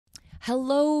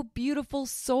Hello, beautiful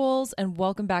souls, and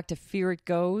welcome back to Fear It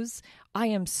Goes. I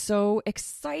am so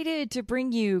excited to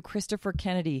bring you Christopher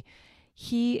Kennedy.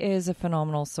 He is a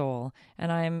phenomenal soul, and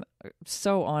I'm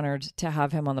so honored to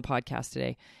have him on the podcast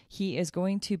today. He is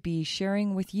going to be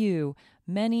sharing with you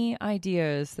many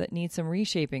ideas that need some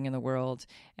reshaping in the world,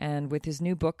 and with his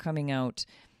new book coming out,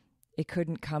 it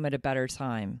couldn't come at a better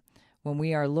time when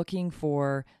we are looking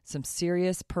for some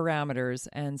serious parameters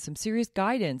and some serious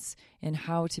guidance in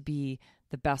how to be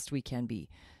the best we can be.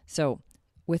 So,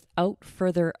 without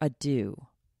further ado,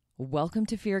 welcome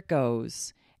to Fear It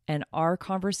Goes and our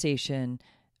conversation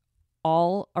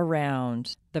all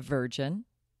around the virgin,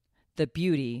 the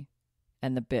beauty,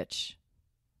 and the bitch.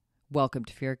 Welcome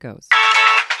to Fear It Goes.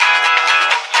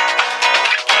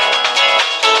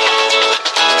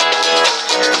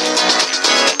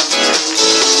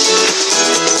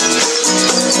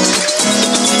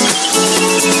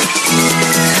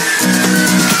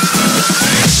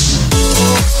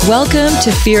 Welcome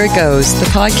to Fear It Goes, the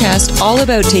podcast all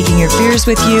about taking your fears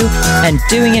with you and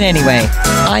doing it anyway.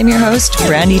 I'm your host,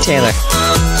 Brandy Taylor.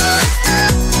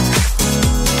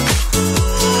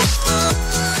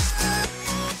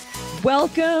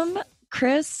 Welcome,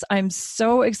 Chris. I'm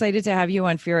so excited to have you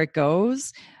on Fear It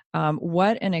Goes.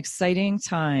 What an exciting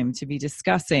time to be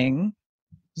discussing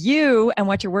you and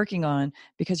what you're working on,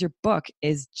 because your book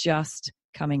is just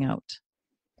coming out.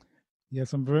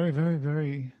 Yes, I'm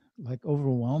very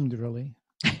overwhelmed, really.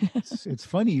 It's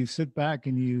funny, you sit back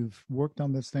and you've worked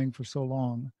on this thing for so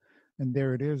long, and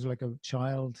there it is, like a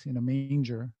child in a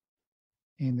manger,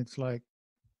 and it's like,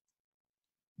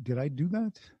 did I do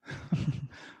that?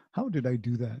 How did I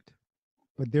do that?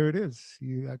 But there it is.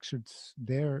 It's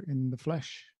there in the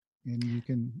flesh, and you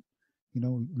can,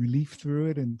 relief through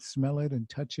it and smell it and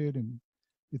touch it, and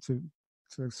it's a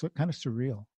kind of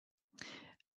surreal.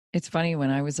 It's funny,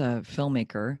 when I was a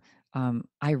filmmaker,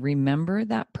 I remember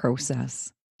that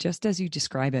process just as you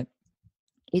describe it.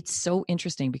 It's so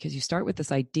interesting because you start with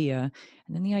this idea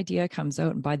and then the idea comes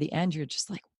out, and by the end you're just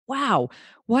like, wow,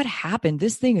 what happened?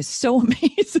 This thing is so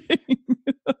amazing.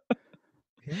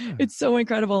 Yeah. It's so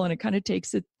incredible, and it kind of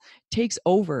takes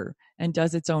over and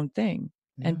does its own thing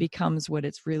and becomes what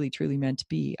it's really truly meant to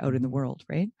be out in the world,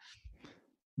 right?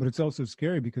 But it's also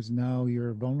scary because now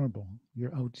you're vulnerable.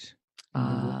 You're out in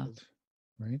the world,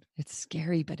 right? It's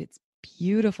scary, but it's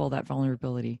beautiful, that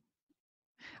vulnerability.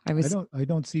 I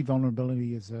don't see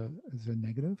vulnerability as a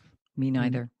negative. Me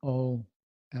neither. In all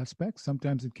aspects.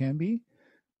 Sometimes it can be.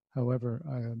 However,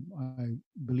 I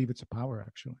believe it's a power,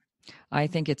 actually. I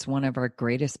think it's one of our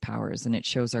greatest powers, and it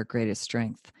shows our greatest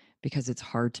strength because it's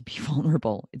hard to be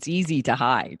vulnerable. It's easy to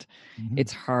hide. Mm-hmm.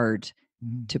 It's hard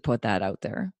to put that out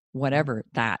there, whatever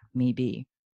that may be.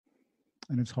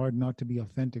 And it's hard not to be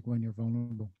authentic when you're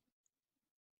vulnerable.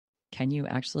 Can you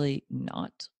actually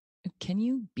not? Can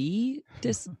you be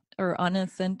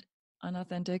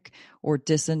unauthentic or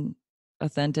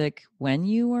disauthentic when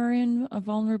you are in a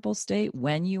vulnerable state,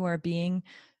 when you are being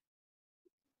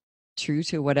true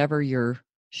to whatever you're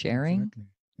sharing?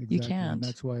 Exactly. You can't. And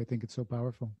that's why I think it's so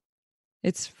powerful.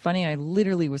 It's funny. I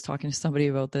literally was talking to somebody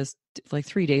about this like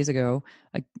 3 days ago,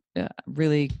 a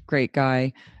really great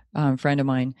guy, friend of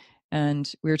mine.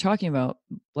 And we were talking about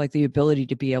like the ability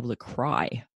to be able to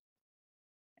cry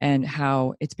and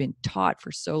how it's been taught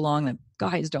for so long that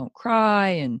guys don't cry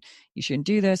and you shouldn't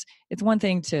do this. It's one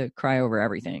thing to cry over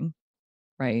everything,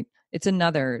 right? It's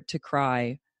another to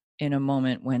cry in a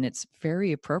moment when it's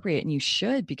very appropriate, and you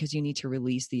should, because you need to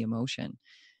release the emotion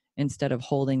instead of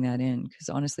holding that in, because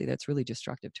honestly, that's really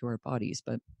destructive to our bodies.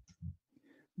 But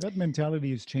that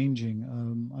mentality is changing.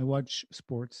 I watch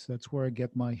sports. That's where I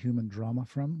get my human drama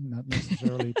from, not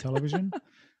necessarily television,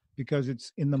 because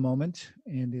it's in the moment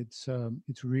and it's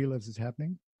real as it's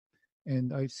happening.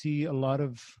 And I see a lot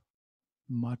of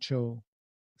macho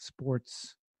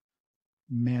sports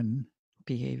men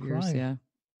behaviors,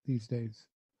 these days.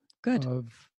 Good.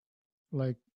 Of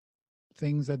like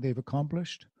things that they've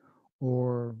accomplished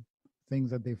or things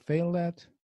that they've failed at.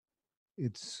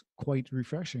 It's quite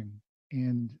refreshing.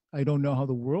 And I don't know how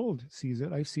the world sees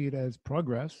it. I see it as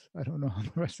progress. I don't know how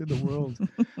the rest of the world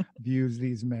views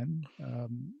these men,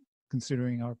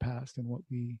 considering our past and what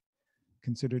we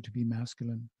consider to be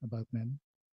masculine about men.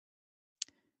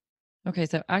 Okay,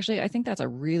 so actually, I think that's a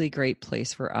really great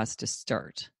place for us to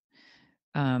start.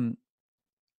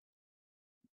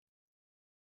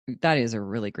 That is a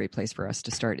really great place for us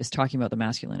to start, is talking about the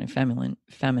masculine and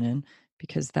feminine,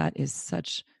 because that is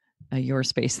such a your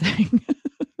space thing.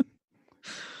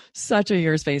 Such a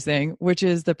your space thing, which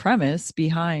is the premise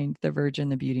behind The Virgin,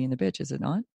 the Beauty, and the Bitch, is it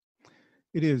not?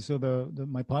 It is. So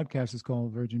my podcast is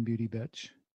called Virgin, Beauty, Bitch.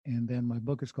 And then my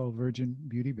book is called Virgin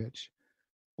Beauty Bitch,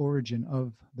 Origin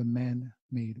of the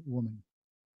Man-Made Woman.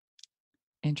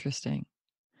 Interesting.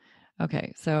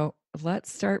 Okay, so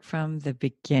let's start from the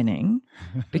beginning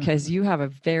because you have a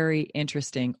very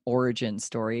interesting origin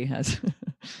story, as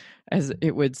as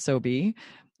it would so be.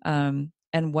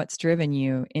 And what's driven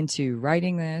you into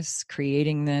writing this,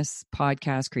 creating this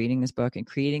podcast, creating this book, and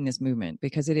creating this movement,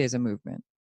 because it is a movement.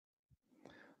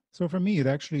 So for me, it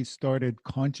actually started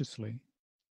consciously.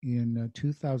 In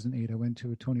 2008, I went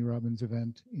to a Tony Robbins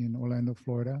event in Orlando,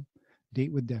 Florida,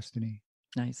 Date with Destiny.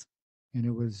 Nice. And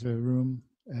it was a room,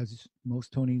 as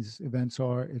most Tony's events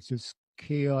are, it's just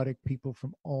chaotic people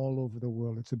from all over the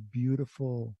world. It's a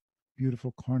beautiful,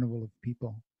 beautiful carnival of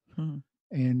people. Hmm.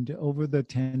 And over the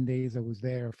 10 days I was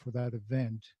there for that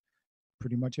event,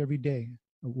 pretty much every day,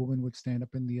 a woman would stand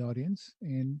up in the audience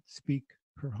and speak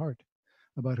her heart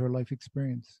about her life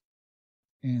experience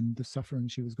and the suffering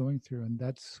she was going through. And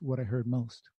that's what I heard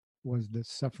most, was the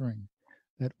suffering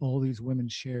that all these women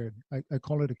shared. I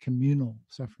call it a communal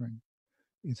suffering,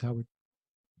 is how it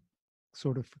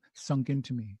sort of sunk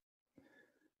into me.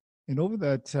 And over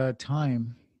that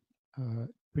time,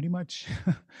 pretty much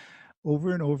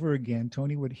over and over again,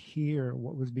 Tony would hear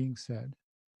what was being said.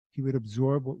 He would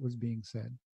absorb what was being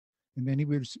said. And then he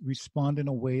would respond in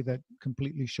a way that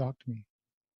completely shocked me.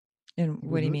 And He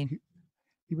what do you would, mean?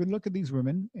 he would look at these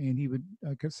women and he would,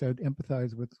 like I said,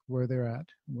 empathize with where they're at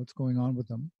and what's going on with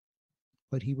them.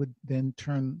 But he would then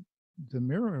turn the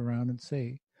mirror around and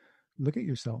say, look at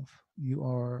yourself. You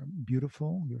are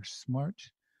beautiful. You're smart.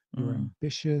 You're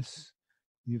ambitious.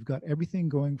 You've got everything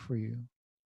going for you,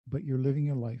 but you're living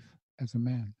your life as a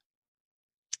man.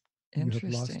 You have lost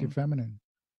your Interesting. feminine.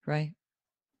 Right.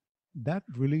 That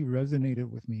really resonated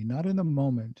with me. Not in the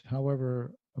moment.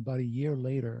 However, about a year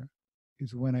later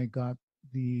is when I got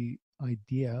the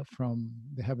idea from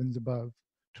the heavens above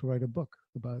to write a book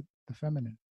about the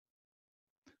feminine.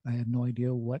 I had no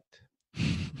idea what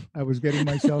I was getting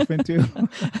myself into.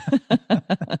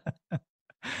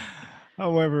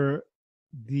 However,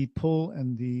 the pull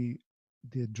and the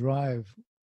drive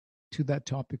to that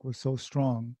topic was so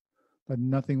strong that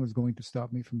nothing was going to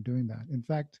stop me from doing that. In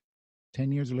fact,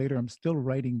 10 years later, I'm still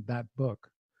writing that book.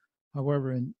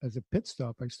 However, as a pit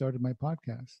stop, I started my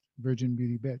podcast, Virgin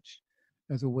Beauty Bitch,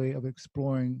 as a way of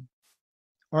exploring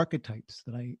archetypes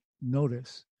that I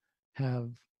notice have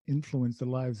influenced the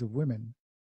lives of women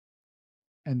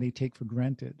and they take for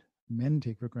granted, men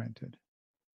take for granted.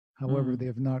 However,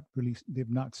 they've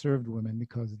not served women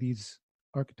because these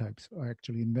archetypes are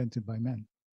actually invented by men.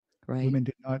 Right. Women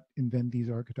did not invent these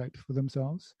archetypes for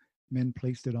themselves. Men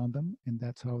placed it on them, and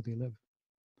that's how they live.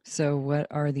 So, what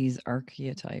are these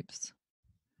archetypes?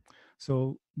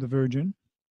 So the virgin,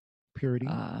 purity,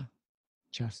 Ah,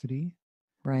 chastity,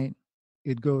 right.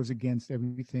 it goes against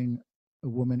everything a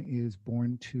woman is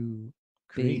born to B.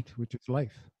 create, which is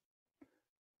life.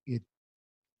 It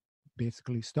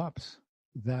basically stops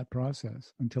that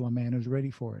process until a man is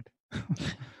ready for it.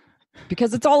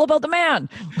 Because it's all about the man.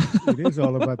 It is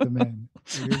all about the man.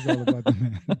 It is all about the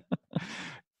man.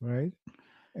 Right?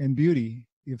 And beauty,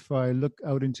 if I look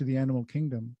out into the animal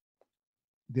kingdom,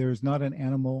 there's not an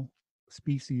animal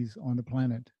species on the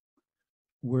planet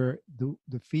where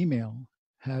the female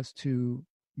has to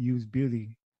use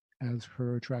beauty as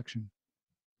her attraction.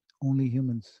 Only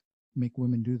humans make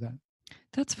women do that.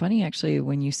 That's funny, actually,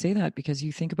 when you say that, because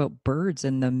you think about birds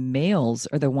and the males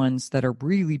are the ones that are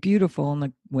really beautiful, and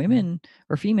the women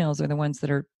or females are the ones that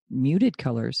are muted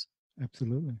colors.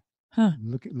 Absolutely. Huh.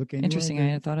 Look anywhere Interesting. I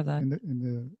hadn't thought of that.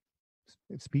 in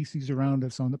the species around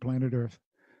us on the planet Earth.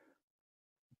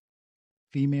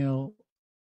 Female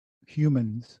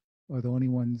humans are the only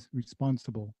ones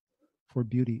responsible for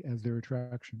beauty as their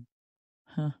attraction.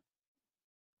 Huh.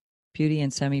 Beauty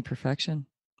and semi-perfection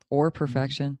or Mm-hmm.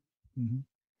 perfection. Mm-hmm.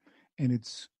 And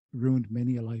it's ruined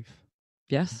many a life.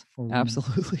 Yes, for women.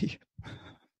 absolutely.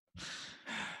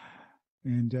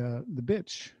 And the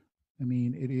bitch, I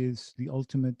mean, it is the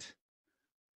ultimate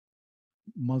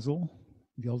muzzle,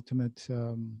 the ultimate,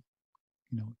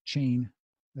 chain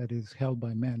that is held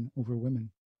by men over women.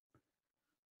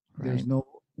 Right. There's no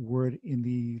word in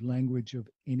the language of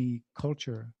any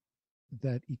culture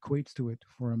that equates to it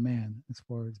for a man as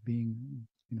far as being,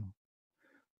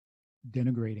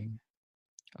 denigrating.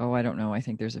 Oh, I don't know. I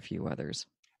think there's a few others.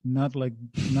 Not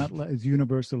as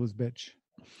universal as bitch.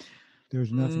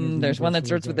 There's nothing as universal. There's one that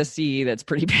starts with a C that's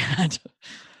pretty bad.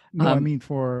 No, I mean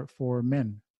for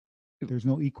men, there's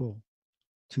no equal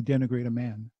to denigrate a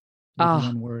man with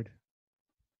one word.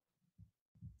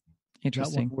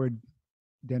 Interesting. That one word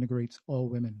denigrates all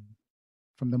women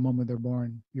from the moment they're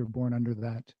born. You're born under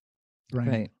that brand.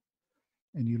 Right.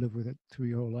 and you live with it through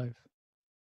your whole life.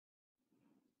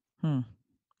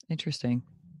 Interesting.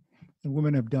 And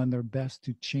women have done their best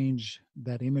to change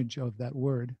that image of that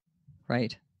word.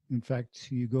 Right. In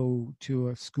fact, you go to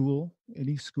a school,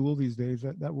 any school these days,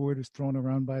 that word is thrown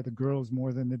around by the girls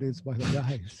more than it is by the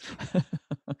guys.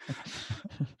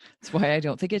 That's why I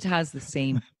don't think it has the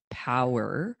same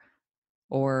power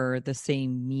or the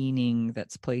same meaning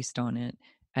that's placed on it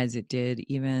as it did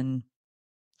even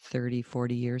 30,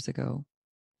 40 years ago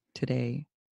today.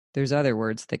 There's other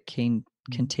words that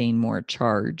contain more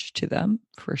charge to them,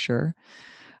 for sure.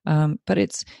 But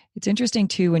it's interesting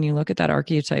too when you look at that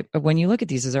archetype, when you look at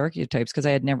these as archetypes, because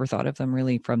I had never thought of them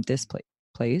really from this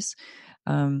place.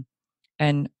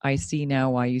 And I see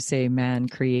now why you say man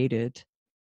created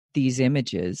these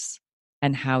images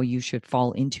and how you should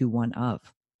fall into one of.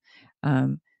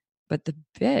 But the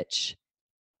bitch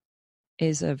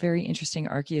is a very interesting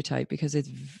archetype because it's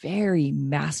very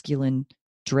masculine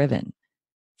driven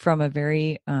from a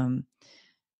very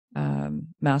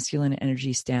masculine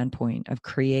energy standpoint of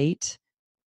create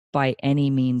by any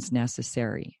means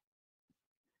necessary,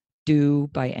 do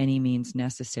by any means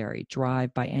necessary,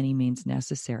 drive by any means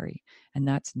necessary. And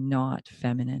that's not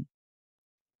feminine.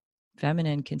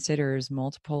 Feminine considers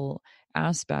multiple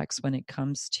aspects when it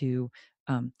comes to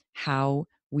how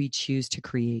we choose to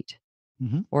create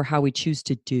or how we choose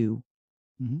to do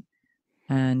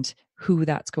and who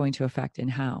that's going to affect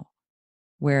and how.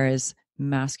 Whereas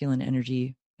masculine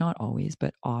energy, not always,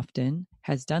 but often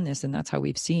has done this. And that's how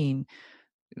we've seen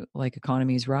like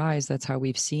economies rise. That's how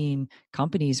we've seen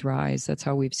companies rise. That's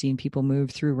how we've seen people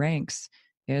move through ranks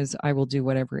is I will do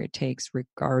whatever it takes,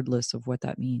 regardless of what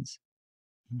that means.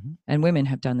 And women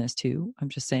have done this too. I'm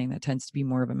just saying that tends to be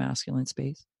more of a masculine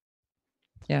space.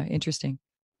 Yeah. Interesting.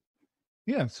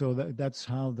 Yeah. So that's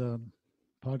how the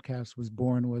podcast was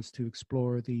born, was to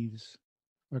explore these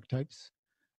archetypes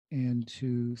and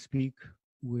to speak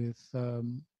with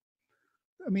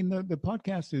I mean, the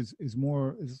podcast is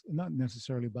not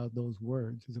necessarily about those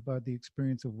words. It's about the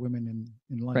experience of women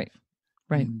in life,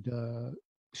 right, and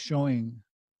showing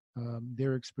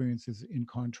their experiences in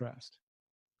contrast.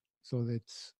 So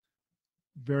that's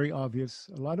very obvious.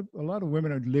 A lot of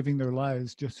women are living their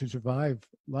lives just to survive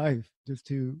life, just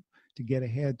to get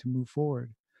ahead, to move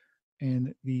forward,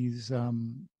 and these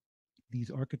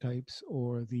archetypes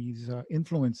or these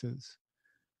influences,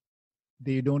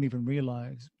 they don't even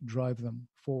realize drive them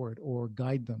forward or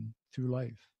guide them through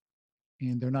life.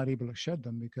 And they're not able to shed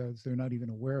them because they're not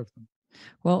even aware of them.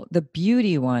 Well, the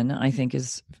beauty one, I think,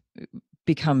 is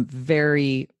become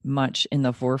very much in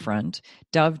the forefront.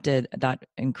 Dove did that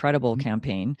incredible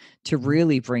campaign to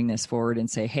really bring this forward and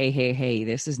say, hey,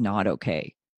 this is not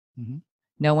okay.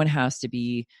 No one has to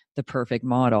be the perfect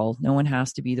model. No one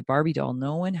has to be the Barbie doll.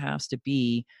 No one has to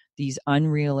be these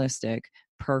unrealistic,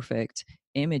 perfect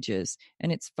images.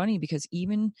 And it's funny because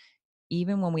even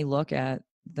when we look at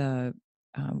the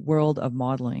world of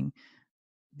modeling,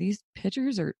 these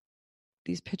pictures are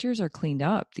cleaned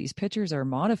up. These pictures are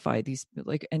modified.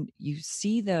 And you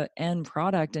see the end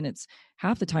product, and it's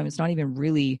half the time it's not even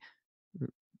really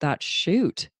that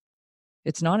shoot.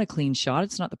 It's not a clean shot.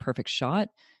 It's not the perfect shot.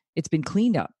 It's been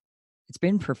cleaned up. It's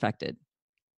been perfected.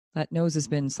 That nose has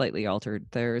been slightly altered.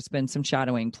 There's been some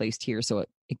shadowing placed here so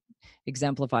it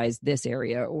exemplifies this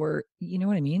area, or you know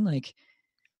what I mean? Like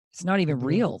it's not even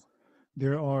real.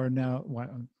 There are now,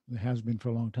 there has been for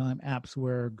a long time, apps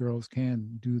where girls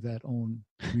can do that own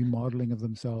remodeling of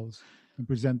themselves and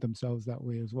present themselves that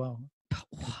way as well,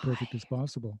 as perfect as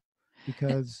possible,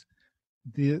 because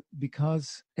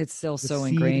it's still so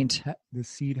ingrained. The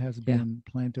seed has been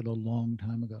planted a long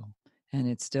time ago, and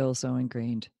it's still so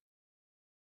ingrained.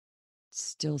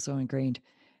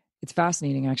 It's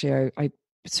fascinating, actually.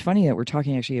 It's funny that we're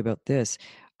talking actually about this.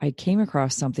 I came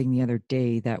across something the other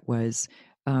day that was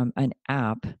an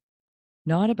app,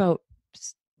 not about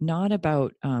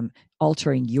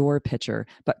altering your picture,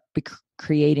 but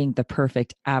creating the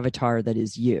perfect avatar that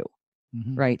is you.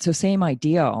 Right. So same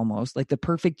idea, almost like the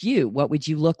perfect you. What would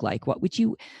you look like? What would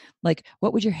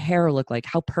your hair look like?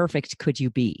 How perfect could you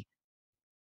be?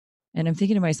 And I'm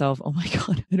thinking to myself, oh my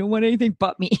God, I don't want anything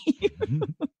but me.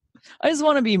 I just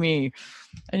want to be me.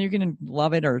 And you can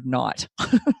love it or not.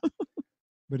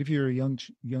 But if you're a young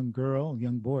girl,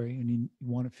 young boy, and you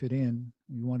want to fit in,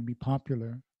 you want to be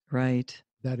popular, right?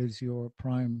 That is your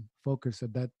prime focus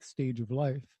at that stage of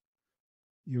life.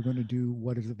 You're going to do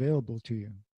what is available to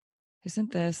you.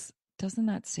 Doesn't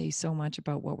that say so much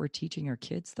about what we're teaching our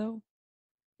kids, though?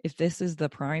 If this is the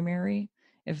primary,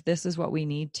 if this is what we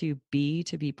need to be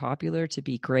popular, to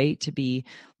be great, to be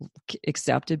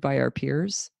accepted by our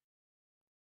peers,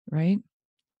 right?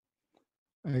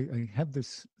 I have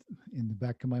this in the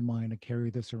back of my mind. I carry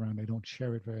this around. I don't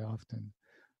share it very often,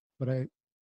 but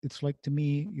it's like, to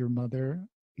me, your mother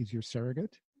is your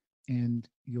surrogate, and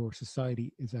your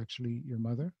society is actually your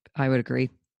mother. I would agree.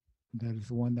 That is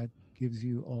the one that gives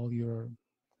you all your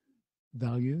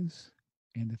values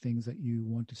and the things that you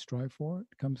want to strive for.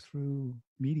 It comes through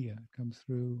media. It comes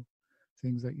through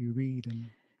things that you read,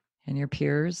 And your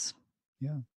peers.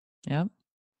 yeah. Yeah. So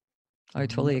I your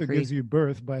totally mother agree. gives you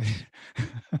birth, but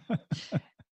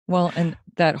Well, and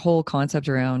that whole concept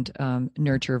around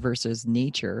nurture versus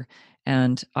nature.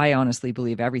 And I honestly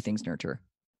believe everything's nurture.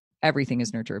 Everything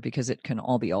is nurture because it can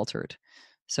all be altered.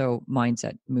 So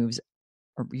mindset moves,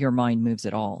 or your mind moves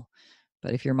it all.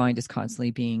 But if your mind is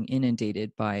constantly being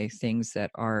inundated by things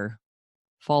that are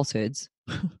falsehoods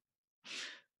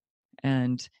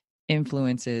and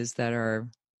influences that are,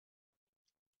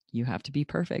 you have to be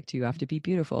perfect, you have to be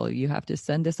beautiful, you have to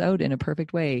send this out in a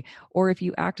perfect way, or if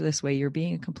you act this way, you're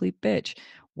being a complete bitch,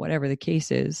 whatever the case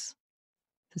is,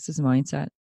 this is mindset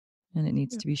and it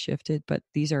needs yeah. to be shifted. But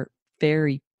these are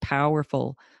very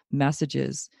powerful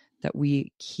messages that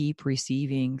we keep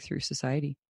receiving through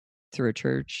society, through a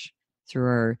church, through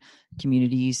our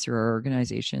communities, through our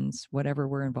organizations, whatever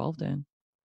we're involved in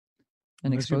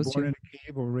and Unless you're exposed born to. in a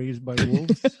cave or raised by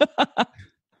wolves.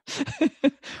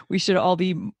 We should all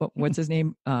be, what's his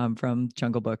name from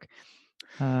Jungle Book?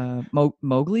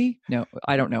 Mowgli? No,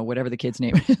 I don't know. Whatever the kid's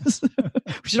name is.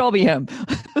 We should all be him.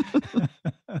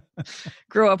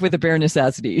 Grow up with the bare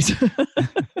necessities.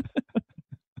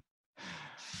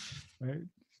 Right.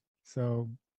 So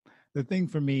the thing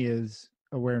for me is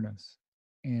awareness.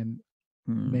 And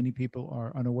many people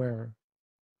are unaware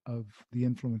of the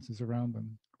influences around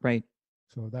them. Right.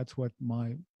 So that's what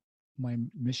my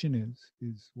mission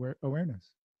is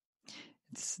awareness.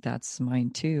 That's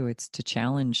mine too. It's to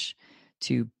challenge,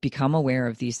 to become aware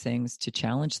of these things, to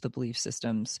challenge the belief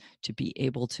systems, to be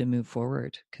able to move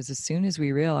forward. Because as soon as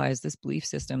we realize this belief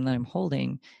system that I'm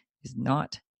holding is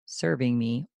not serving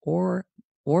me or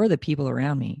the people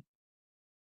around me,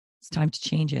 it's time to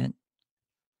change it.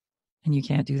 And you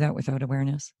can't do that without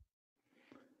awareness.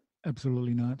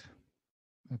 Absolutely not.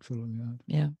 Absolutely not.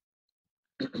 Yeah.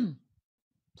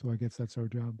 So I guess that's our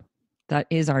job. That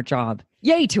is our job.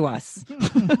 Yay to us.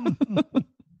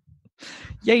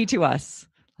 Yay to us.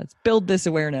 Let's build this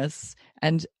awareness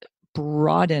and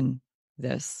broaden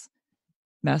this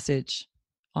message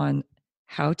on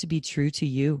how to be true to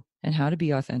you and how to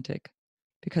be authentic.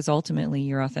 Because ultimately,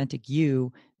 your authentic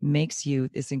you makes you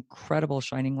this incredible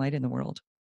shining light in the world.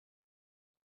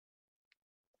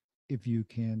 If you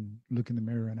can look in the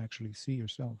mirror and actually see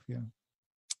yourself, yeah.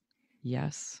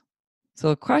 Yes. So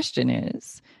the question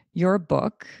is, your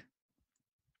book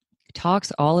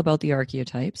talks all about the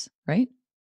archetypes, right?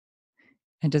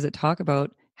 And does it talk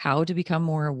about how to become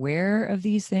more aware of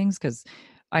these things? Because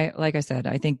like I said,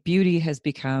 I think beauty has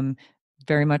become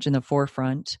very much in the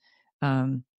forefront.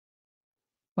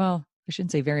 Well, I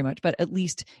shouldn't say very much, but at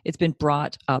least it's been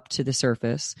brought up to the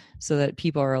surface so that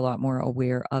people are a lot more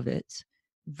aware of it.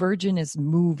 Virgin is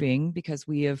moving because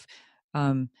we have,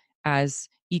 as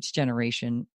each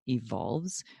generation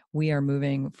evolves, we are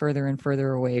moving further and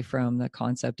further away from the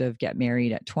concept of get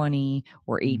married at 20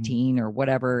 or 18 or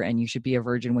whatever, and you should be a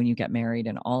virgin when you get married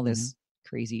and all this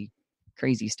crazy,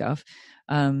 crazy stuff.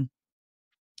 I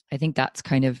think that's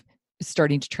kind of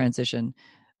starting to transition.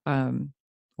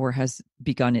 Or has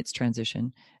begun its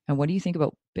transition. And what do you think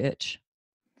about bitch?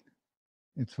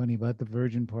 It's funny about the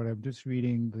virgin part. I'm just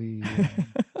reading the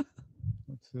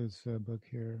what's this book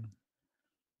here?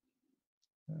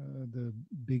 The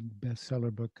big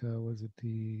bestseller book. Was it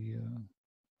the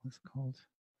what's it called?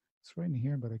 It's right in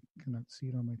here, but I cannot see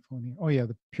it on my phone here. Oh yeah,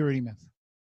 the purity myth.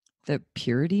 The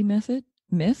purity method?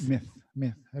 Myth?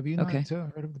 Myth. Have you not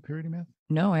heard of the purity myth?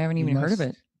 No, I haven't even heard of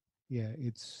it. Yeah,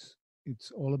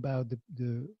 it's all about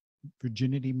the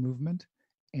virginity movement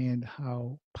and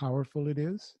how powerful it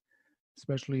is,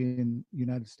 especially in the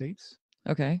United States.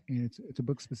 Okay. And it's a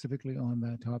book specifically on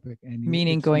that topic. And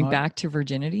meaning going back to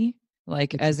virginity,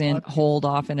 like as in hold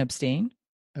off and abstain?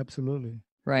 Absolutely.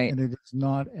 Right. And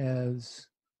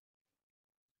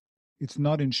it's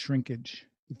not in shrinkage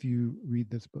if you read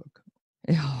this book.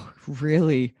 Oh,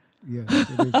 really? Yes,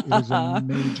 it is a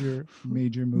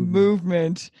major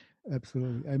movement.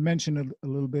 Absolutely. I mentioned a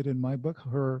little bit in my book.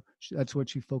 That's what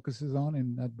she focuses on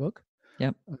in that book.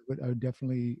 Yep. I would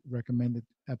definitely recommend it.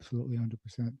 Absolutely,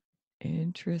 100%.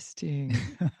 Interesting.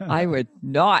 I would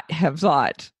not have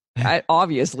thought,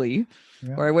 obviously,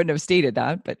 or I wouldn't have stated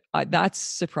that, but that's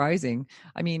surprising.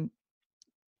 I mean,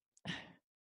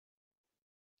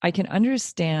 I can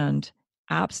understand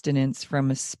abstinence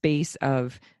from a space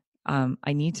of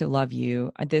I need to love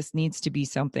you. This needs to be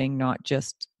something not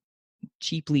just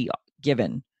cheaply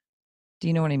given. Do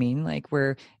you know what I mean? Like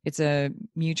where it's a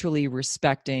mutually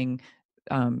respecting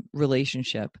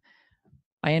relationship.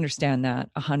 I understand that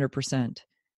 100%.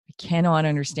 I cannot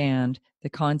understand the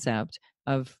concept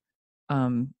of,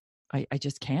 I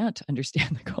just can't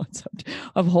understand the concept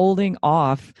of holding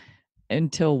off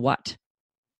until what?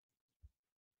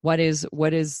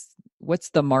 What's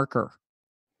the marker?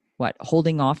 What,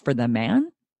 holding off for the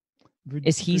man?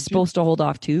 Is he supposed to hold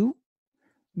off too?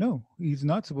 No, he's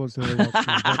not supposed to hold off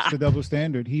too. That's the double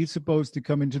standard. He's supposed to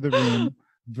come into the room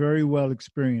very well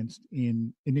experienced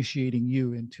in initiating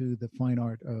you into the fine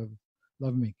art of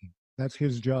lovemaking. That's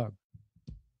his job.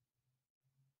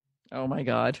 Oh my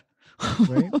God.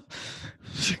 Right?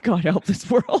 God help this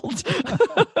world.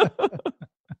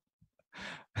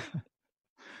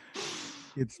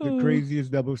 It's the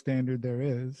craziest double standard there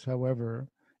is. However,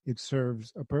 it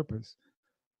serves a purpose.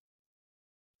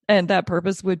 And that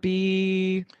purpose would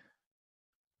be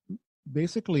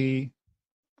basically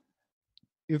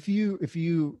if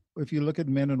you look at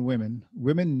men and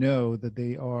women know that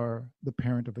they are the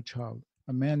parent of a child.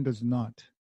 A man does not.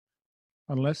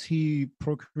 Unless he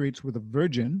procreates with a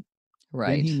virgin,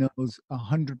 right. Then he knows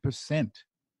 100%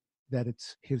 that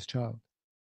it's his child.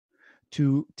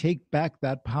 To take back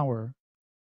that power,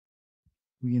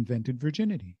 we invented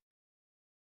virginity.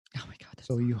 Oh my God.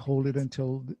 So you hold it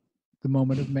until the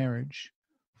moment of marriage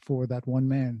for that one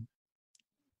man.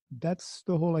 That's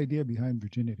the whole idea behind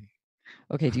virginity.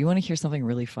 Okay, do you want to hear something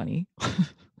really funny?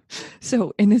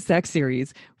 So in the sex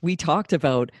series, we talked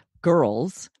about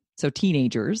girls, so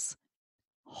teenagers,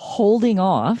 holding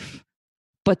off,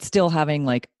 but still having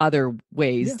like other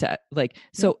ways to like,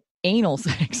 so anal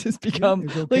sex has become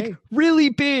like really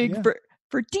big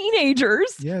for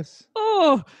teenagers. Yes.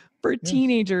 Oh, for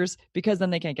teenagers, because then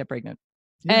they can't get pregnant.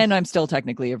 Yes. And I'm still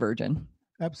technically a virgin.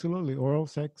 Absolutely. Oral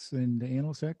sex and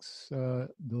anal sex,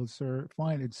 those are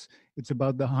fine. It's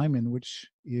about the hymen, which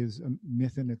is a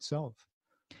myth in itself,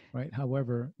 right?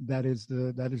 However, that is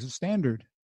a standard.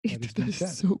 That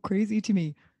is so crazy to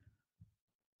me.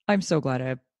 I'm so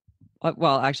glad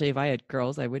well, actually, if I had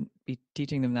girls, I wouldn't be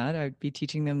teaching them that. I'd be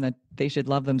teaching them that they should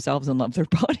love themselves and love their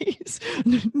bodies,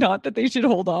 not that they should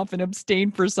hold off and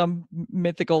abstain for some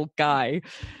mythical guy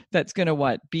that's going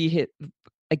to be hit.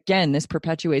 Again, this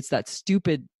perpetuates that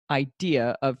stupid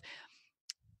idea of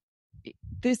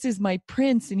this is my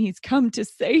prince and he's come to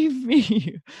save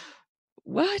me.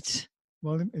 What?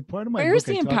 Well, in part of my Where's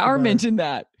book, the empowerment in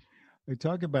that? I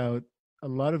talk about a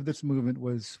lot of this movement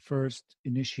was first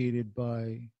initiated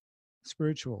by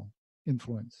spiritual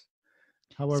influence.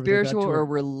 However, spiritual or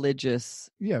religious?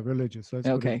 Yeah, religious. Let's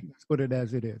put it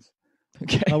as it is.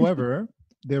 Okay. However,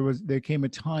 there came a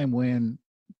time when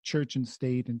church and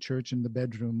state and church and the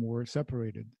bedroom were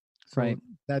separated. So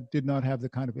that did not have the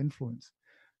kind of influence.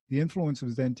 The influence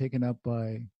was then taken up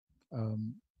by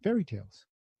fairy tales.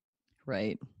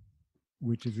 Right.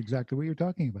 Which is exactly what you're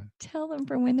talking about. Tell them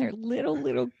from when they're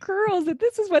little girls that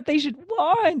this is what they should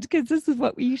want because this is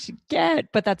what you should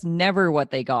get. But that's never what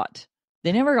they got.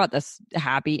 They never got this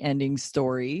happy ending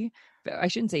story. I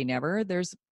shouldn't say never.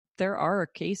 There are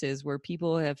cases where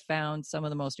people have found some of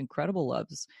the most incredible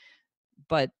loves,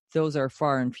 but those are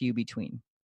far and few between.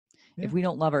 Yeah. If we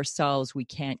don't love ourselves, we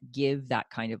can't give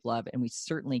that kind of love, and we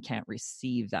certainly can't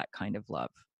receive that kind of love.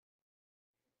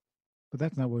 But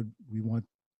that's not what we want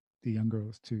the young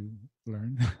girls to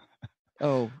learn.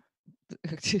 Oh,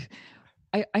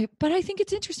 but I think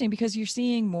it's interesting because you're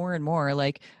seeing more and more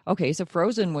like, okay, so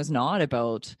Frozen was not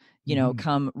about,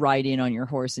 come ride in on your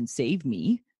horse and save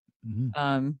me.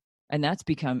 Mm-hmm. And that's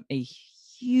become a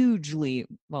hugely,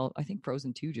 well, I think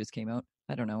Frozen 2 just came out.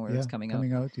 I don't know where it's coming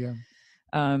out.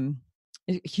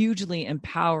 Hugely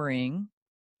empowering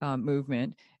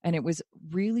movement. And it was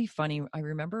really funny. I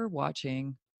remember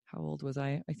watching, how old was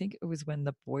I? I think it was when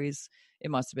it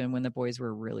must have been when the boys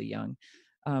were really young.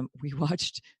 We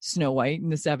watched Snow White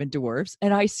and the Seven Dwarfs.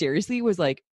 And I seriously was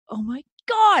like, oh my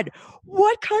God,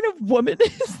 what kind of woman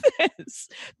is this?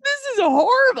 This is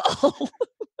horrible.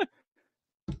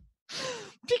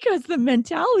 Because the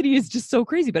mentality is just so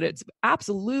crazy, but it's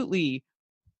absolutely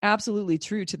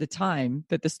true to the time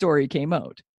that the story came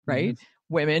out, right?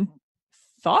 Mm-hmm. Women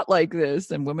thought like this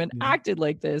and women acted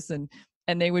like this, and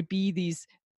they would be these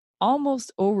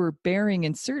almost overbearing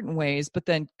in certain ways, but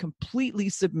then completely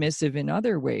submissive in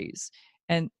other ways.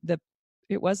 And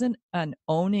it wasn't an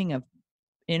owning of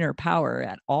inner power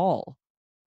at all.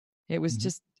 It was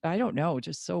just, I don't know,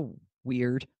 just so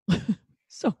weird.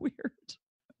 So weird.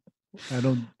 I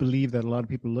don't believe that a lot of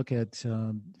people look at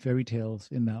fairy tales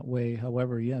in that way.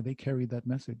 However, they carry that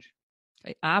message.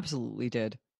 I absolutely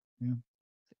did. Yeah.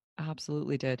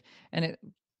 Absolutely did. And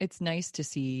it's nice to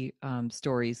see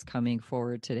stories coming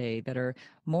forward today that are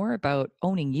more about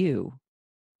owning you,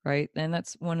 right? And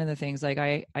that's one of the things, like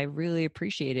I really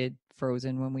appreciated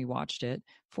Frozen when we watched it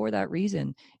for that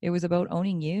reason. It was about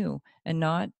owning you and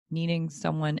not needing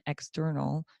someone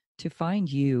external to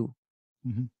find you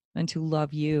Hmm. and to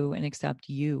love you and accept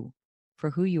you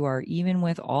for who you are, even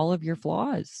with all of your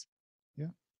flaws. Yeah.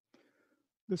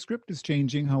 The script is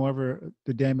changing. However,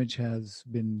 the damage has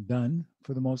been done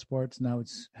for the most part. Now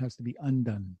it has to be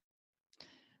undone,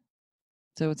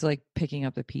 So it's like picking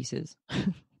up the pieces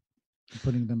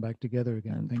putting them back together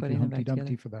again. and Thank you, putting them Humpty back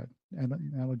Dumpty, together. for that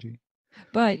analogy.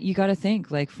 But you got to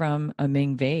think, like, from a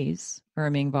Ming vase or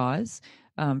a Ming vase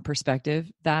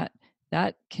perspective, that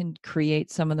can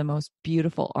create some of the most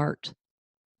beautiful art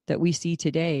that we see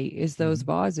today. Is those Hmm.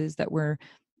 vases that were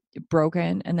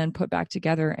broken and then put back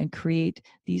together and create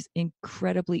these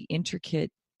incredibly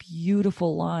intricate,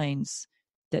 beautiful lines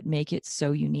that make it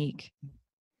so unique.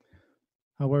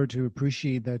 However, to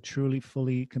appreciate that truly,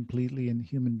 fully, completely in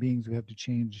human beings, we have to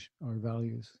change our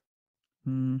values.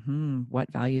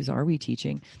 What values are we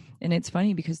teaching? And it's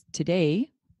funny because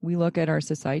today we look at our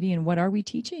society and what are we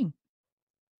teaching?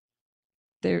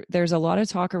 There's a lot of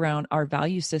talk around our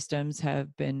value systems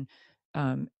have been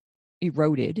um,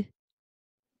 eroded.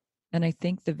 And I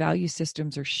think the value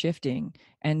systems are shifting,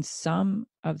 and some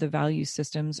of the value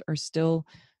systems are still,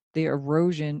 the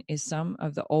erosion is some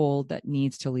of the old that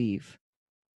needs to leave,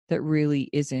 that really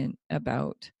isn't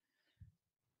about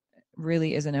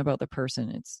the person.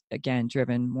 It's again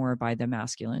driven more by the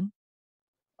masculine,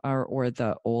 or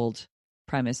the old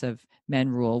premise of men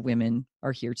rule, women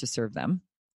are here to serve them.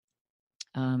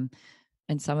 Um,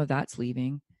 and some of that's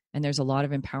leaving, and there's a lot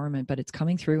of empowerment, but it's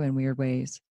coming through in weird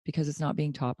ways because it's not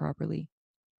being taught properly.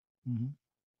 Hmm.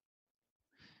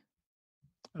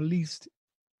 At least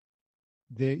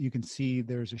there you can see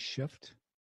there's a shift,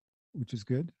 which is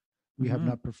good. We have Mm-hmm.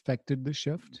 not perfected the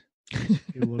shift.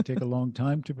 It will take a long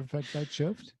time to perfect that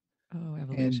shift. Oh, And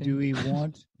evolution.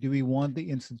 do we want the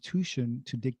institution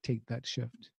to dictate that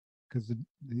shift? Because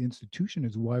the institution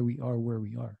is why we are where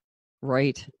we are.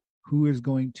 Right. Who is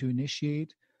going to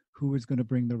initiate? Who is going to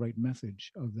bring the right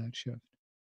message of that shift?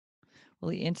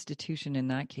 Well, the institution in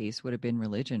that case would have been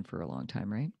religion for a long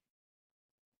time, right?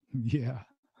 Yeah,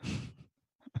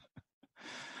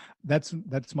 that's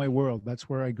my world. That's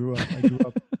where I grew up. I grew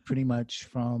up pretty much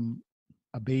from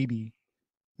a baby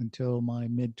until my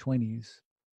mid 20s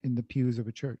in the pews of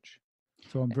a church.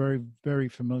 So I'm very, very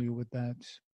familiar with that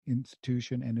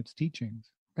institution and its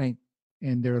teachings. Right.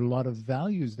 And there are a lot of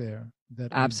values there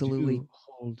that I Absolutely. do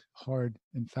hold hard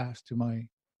and fast to my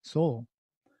soul.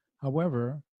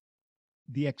 However,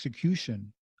 the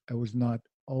execution, I was not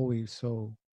always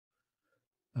so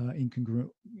incongruent,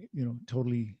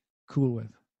 totally cool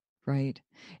with. Right.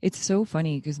 It's so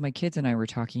funny because my kids and I were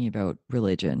talking about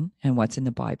religion and what's in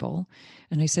the Bible.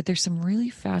 And I said, there's some really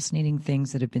fascinating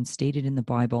things that have been stated in the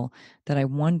Bible that I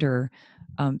wonder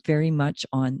very much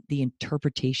on the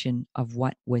interpretation of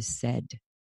what was said.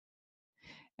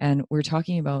 And we're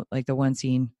talking about like the one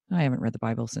scene. I haven't read the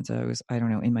Bible since I was, I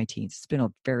don't know, in my teens. It's been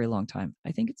a very long time.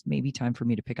 I think it's maybe time for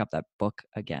me to pick up that book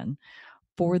again,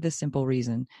 for the simple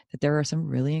reason that there are some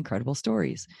really incredible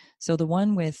stories. So the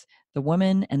one with the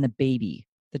woman and the baby,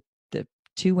 the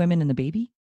two women and the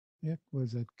baby, Yeah,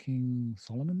 was that King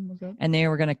Solomon? Was that? and they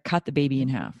were going to cut the baby Yeah, in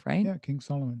half, right? yeah, King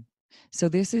Solomon. So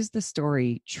this is the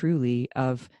story truly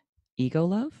of ego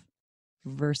love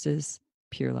versus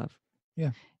pure love.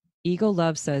 Yeah, Ego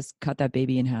love says, cut that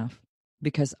baby in half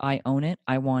because I own it.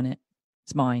 I want it.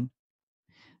 It's mine.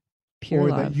 Pure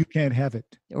or that you love, can't have it.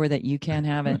 or that you can't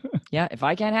have it. Yeah, if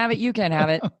I can't have it, you can't have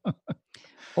it.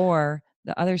 Or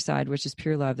the other side, which is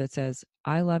pure love, that says,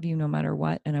 I love you no matter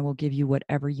what, and I will give you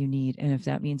whatever you need. And if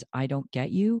that means I don't get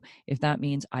you, if that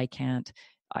means I can't,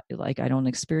 I don't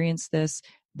experience this,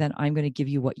 then I'm going to give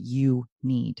you what you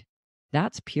need.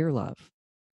 That's pure love.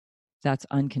 That's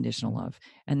unconditional Mhm. love.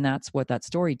 And that's what that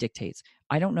story dictates.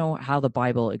 I don't know how the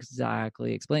Bible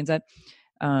exactly explains that,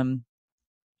 um,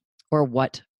 or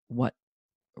what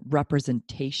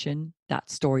representation that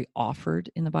story offered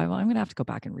in the Bible. I'm going to have to go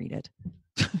back and read it.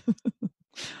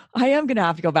 I am going to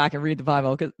have to go back and read the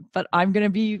Bible, but I'm going to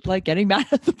be like getting mad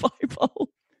at the Bible.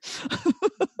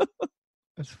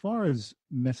 As far as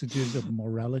messages of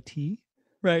morality,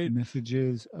 Right.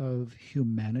 messages of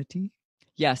humanity,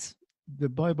 Yes. the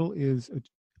Bible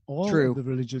all of True. the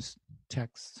religious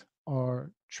texts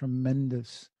are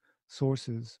tremendous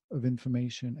sources of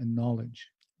information and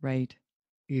knowledge. Right.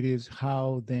 It is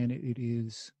how then it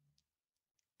is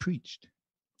preached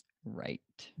Right.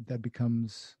 that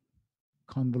becomes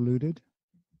convoluted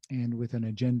and with an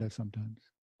agenda sometimes.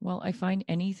 Well, I find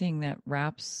anything that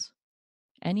wraps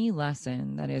any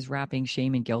lesson that is wrapping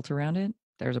shame and guilt around it,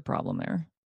 there's a problem there.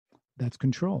 That's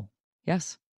control.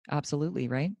 Yes, absolutely,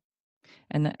 right?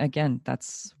 And again,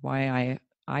 that's why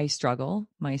I struggle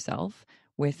myself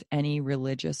with any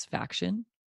religious faction,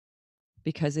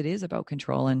 because it is about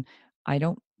control, and I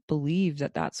don't believe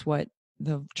that that's what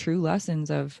the true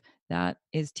lessons of that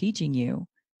is teaching you.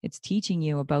 It's teaching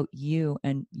you about you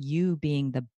and you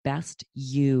being the best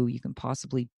you can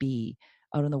possibly be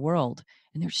out in the world.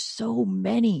 And there's so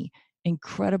many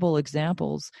incredible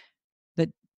examples that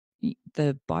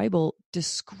the Bible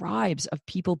describes of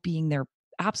people being their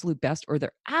absolute best or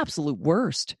their absolute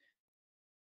worst,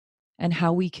 and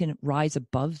how we can rise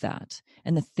above that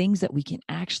and the things that we can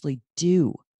actually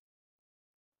do.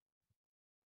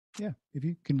 Yeah, if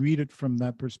you can read it from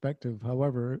that perspective.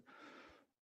 However,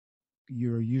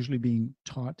 you're usually being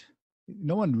taught.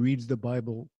 No one reads the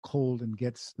Bible cold and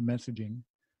gets the messaging.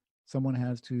 Someone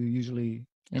has to usually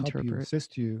help you,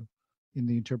 assist you in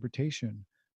the interpretation.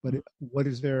 But what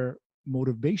is their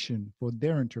motivation for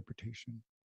their interpretation?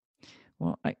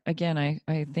 Well, I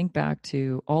think back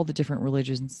to all the different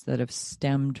religions that have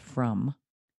stemmed from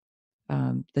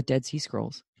the Dead Sea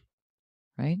Scrolls,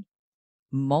 right?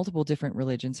 Multiple different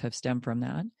religions have stemmed from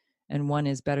that, and one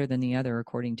is better than the other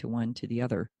according to one to the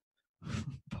other.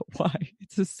 But why?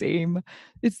 It's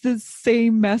the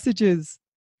same messages,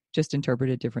 just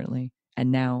interpreted differently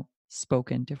and now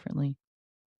spoken differently.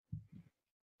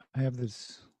 I have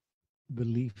this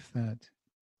belief that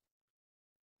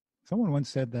someone once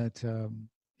said that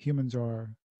humans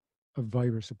are a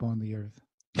virus upon the earth.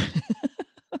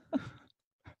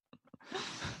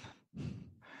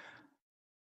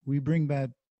 We bring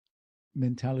that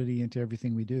mentality into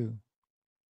everything we do,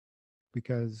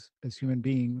 because as human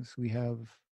beings we have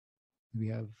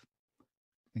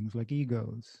things like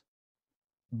egos,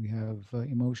 we have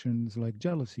emotions like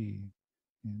jealousy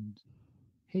and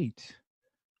hate,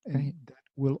 and right. that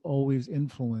will always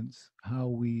influence how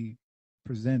we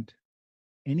present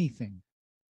anything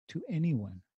to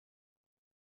anyone.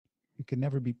 It can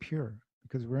never be pure,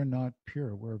 because we're not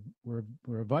pure. We're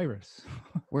a virus.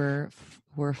 we're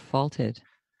faulted.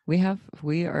 We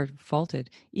are faulted.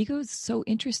 Ego is so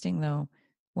interesting, though.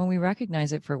 When we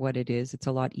recognize it for what it is, it's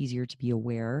a lot easier to be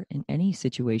aware in any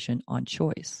situation on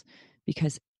choice,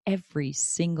 because every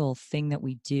single thing that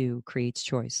we do creates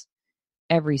choice.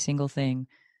 Every single thing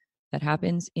that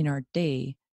happens in our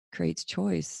day creates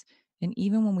choice. And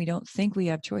even when we don't think we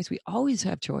have choice, we always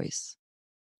have choice.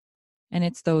 And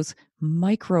it's those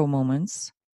micro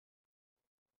moments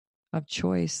of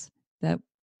choice that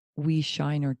we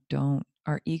shine or don't.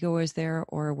 Our ego is there,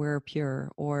 or we're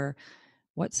pure, or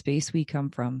what space we come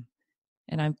from.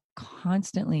 And I'm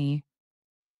constantly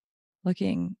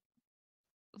looking,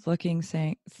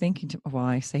 saying, thinking to, well,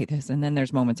 I say this, and then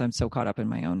there's moments I'm so caught up in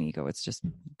my own ego. It's just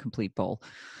complete bull.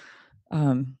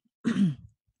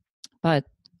 But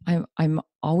I'm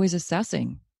always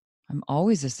assessing. I'm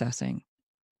always assessing.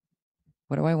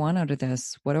 What do I want out of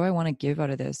this? What do I want to give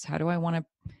out of this? How do I want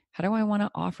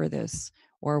to offer this?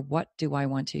 Or what do I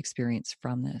want to experience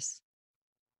from this?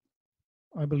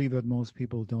 I believe that most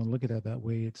people don't look at it that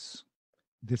way. It's,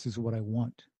 this is what I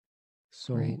want.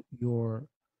 So right. Your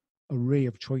array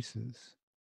of choices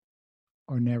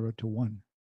are narrowed to one.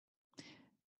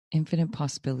 Infinite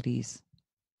possibilities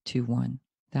to one.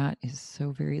 That is so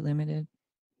very limited.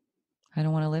 I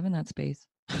don't want to live in that space.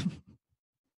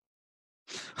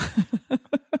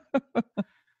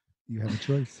 You have a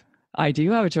choice. I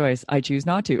do have a choice. I choose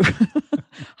not to.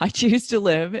 I choose to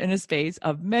live in a space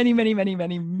of many, many, many,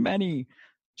 many, many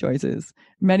choices,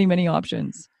 many, many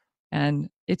options. And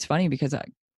it's funny because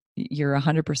you're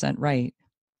 100% right.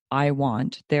 I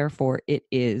want, therefore it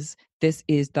is. This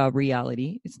is the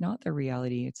reality. It's not the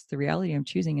reality. It's the reality I'm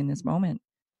choosing in this moment.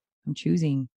 I'm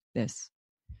choosing this.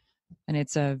 And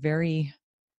it's a very,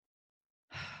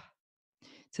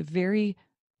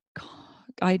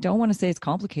 I don't want to say it's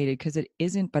complicated, because it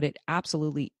isn't, but it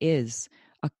absolutely is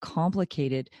a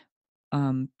complicated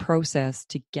process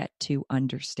to get to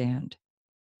understand,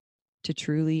 to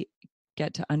truly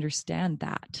get to understand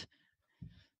that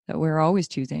we're always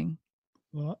choosing.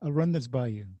 Well, I'll run this by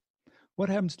you. What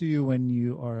happens to you when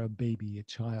you are a baby, a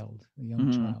child, a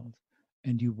young child,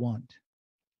 and you want?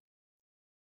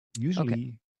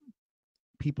 Usually,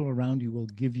 people around you will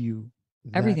give you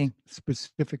that everything,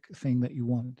 specific thing that you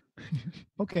want.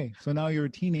 Okay, so now you're a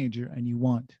teenager and you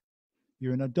want.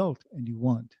 You're an adult and you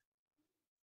want.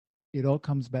 It all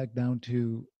comes back down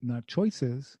to not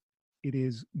choices. It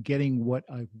is getting what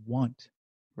I want.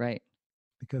 right?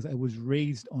 Because I was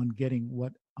raised on getting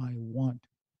what I want.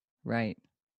 Right.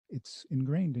 It's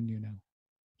ingrained in you now.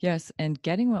 Yes. And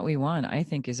getting what we want, I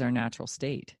think, is our natural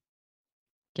state.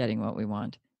 Getting what we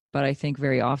want. But I think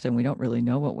very often we don't really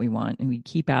know what we want, and we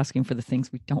keep asking for the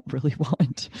things we don't really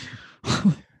want.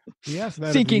 We ask that of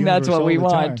the Thinking that's universe what all we the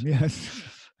time. want. Yes.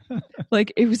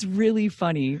 Like, it was really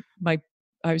funny.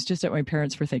 I was just at my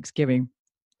parents' for Thanksgiving,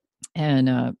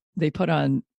 and they put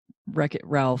on Wreck-It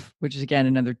Ralph, which is again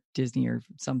another Disney or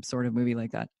some sort of movie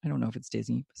like that. I don't know if it's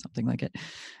Disney, but something like it.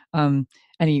 And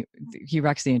he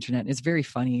wrecks the internet. It's very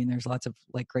funny, and there's lots of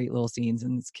like great little scenes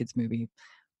in this kids movie.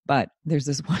 But there's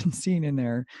this one scene in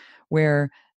there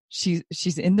where she's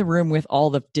in the room with all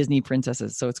the Disney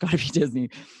princesses, so it's got to be Disney.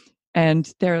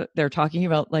 And they're talking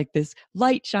about like this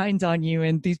light shines on you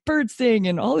and these birds sing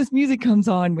and all this music comes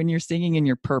on when you're singing in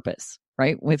your purpose,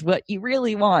 right? With what you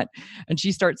really want. And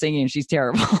she starts singing and she's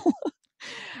terrible.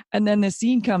 And then the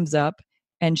scene comes up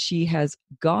and she has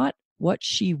got what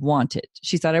she wanted.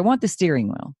 She said, I want the steering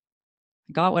wheel.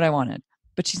 I got what I wanted.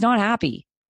 But she's not happy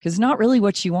because it's not really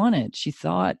what she wanted. She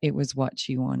thought it was what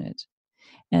she wanted.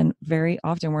 And very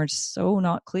often we're so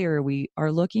not clear. We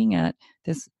are looking at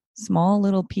this small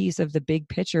little piece of the big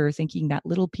picture, thinking that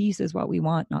little piece is what we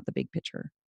want, not the big picture.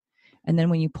 And then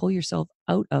when you pull yourself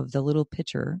out of the little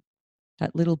picture,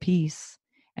 that little piece,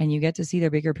 and you get to see the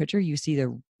bigger picture, you see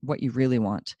what you really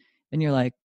want. And you're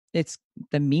like,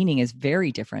 the meaning is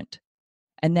very different.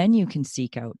 And then you can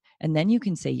seek out, and then you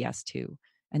can say yes to,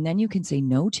 and then you can say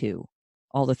no to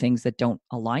all the things that don't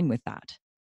align with that.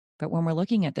 But when we're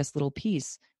looking at this little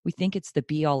piece, we think it's the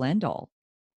be all end all.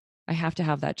 I have to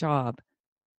have that job.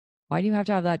 Why do you have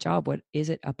to have that job? What is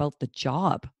it about the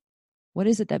job? What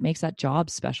is it that makes that job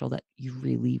special that you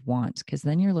really want? Because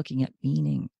then you're looking at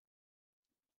meaning,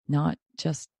 not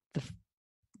just the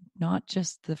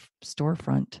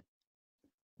storefront.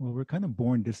 Well, we're kind of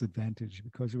born disadvantaged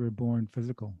because we were born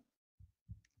physical.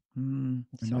 We're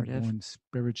not born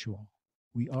spiritual.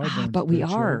 We are born but spiritual, we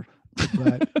are.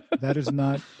 But that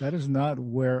is not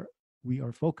where we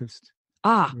are focused.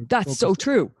 We're that's focused so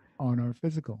true. On our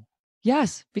physical.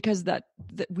 Yes, because that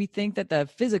we think that the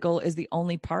physical is the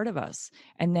only part of us.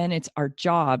 And then it's our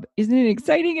job. Isn't it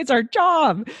exciting? It's our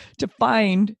job to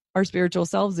find our spiritual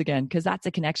selves again, because that's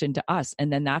a connection to us.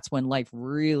 And then that's when life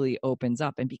really opens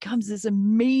up and becomes this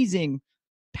amazing,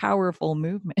 powerful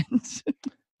movement.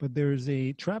 But there's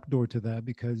a trapdoor to that,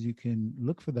 because you can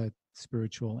look for that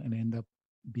spiritual and end up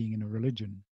being in a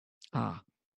religion.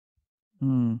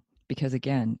 Because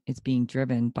again, it's being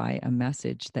driven by a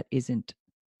message that isn't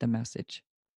the message.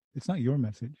 It's not your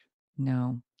message.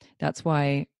 No. That's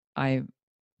why I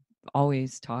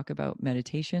always talk about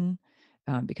meditation,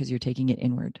 because you're taking it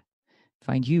inward.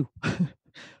 Find you.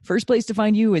 First place to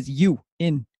find you is you,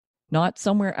 not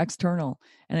somewhere external.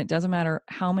 And it doesn't matter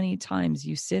how many times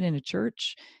you sit in a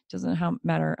church. It doesn't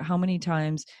matter how many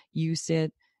times you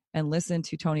sit and listen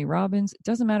to Tony Robbins. It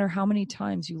doesn't matter how many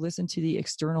times you listen to the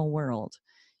external world.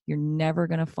 You're never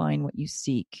going to find what you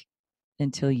seek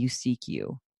until you seek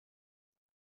you.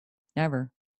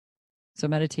 Never. So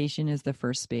meditation is the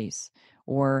first space,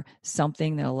 or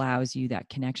something that allows you that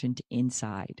connection to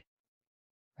inside,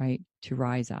 right? To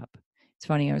rise up. It's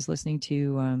funny. I was listening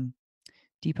to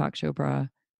Deepak Chopra,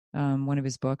 one of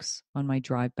his books, on my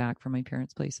drive back from my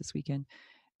parents' place this weekend.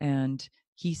 And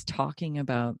he's talking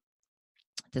about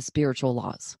the spiritual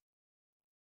laws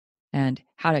and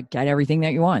how to get everything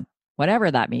that you want,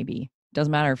 whatever that may be.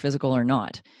 Doesn't matter, physical or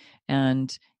not.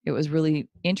 And it was really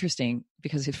interesting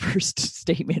because his first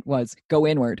statement was, go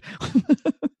inward.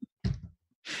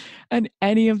 And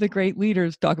any of the great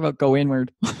leaders talk about go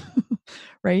inward,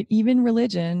 right? Even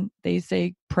religion, they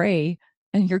say pray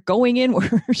and you're going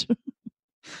inward.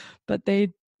 But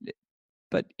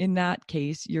in that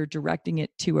case, you're directing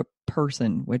it to a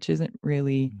person, which isn't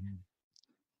really,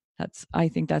 I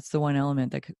think that's the one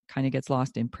element that kind of gets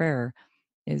lost in prayer,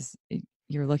 is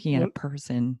you're looking at a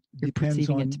person, you're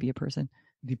perceiving it to be a person.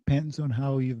 Depends on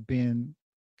how you've been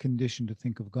conditioned to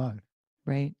think of God.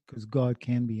 Right. Because God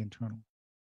can be internal.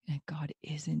 And God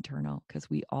is internal, because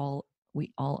we all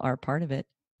are part of it.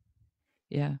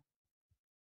 Yeah.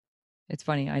 It's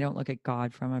funny. I don't look at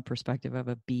God from a perspective of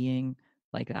a being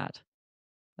like that,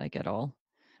 like at all.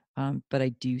 But I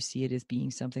do see it as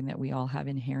being something that we all have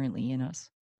inherently in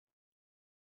us.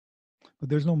 But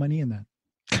there's no money in that.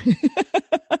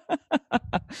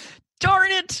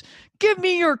 Darn it! Give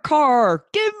me your car.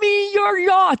 Give me your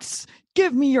yachts.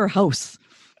 Give me your house.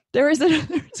 There's a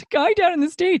guy down in the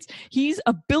States. He's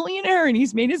a billionaire and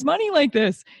he's made his money like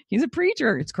this. He's a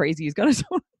preacher. It's crazy. He's got his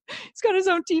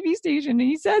own TV station and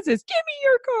he says this, give me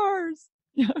your cars.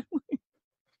 Yeah.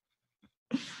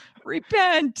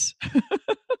 Repent.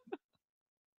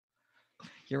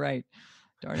 You're right.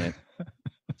 Darn it.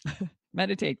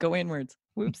 Meditate, go inwards.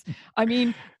 Whoops. I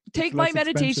mean, take my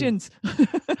meditations.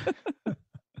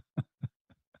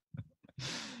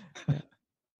 Yeah.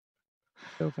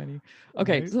 So funny.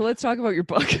 Okay, Right? so let's talk about your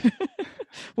book.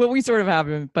 Well, we sort of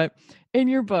haven't, but in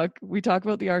your book, we talk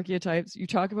about the archetypes. You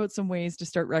talk about some ways to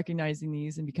start recognizing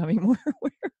these and becoming more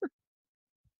aware.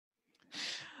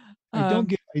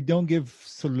 I don't give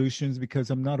solutions because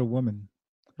I'm not a woman,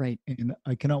 Right. and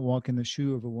I cannot walk in the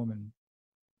shoe of a woman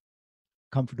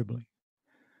comfortably.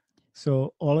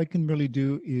 So all I can really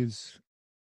do is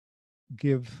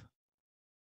give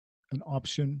an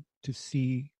option to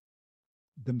see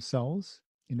themselves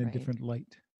in a Right. different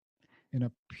light, in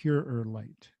a purer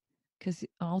light. Because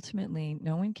ultimately,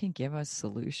 no one can give us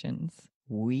solutions.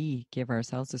 We give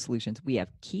ourselves the solutions. We have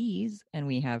keys, and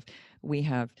we have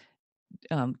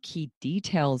key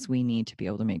details we need to be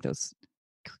able to make those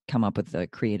come up with the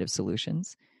creative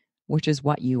solutions, which is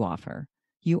what you offer.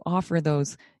 You offer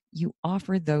those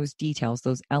details,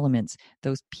 those elements,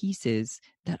 those pieces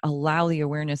that allow the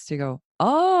awareness to go,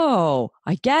 oh,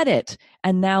 I get it.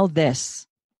 And now this.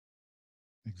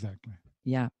 Exactly.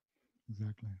 Yeah.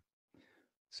 Exactly.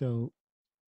 So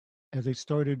as I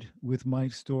started with my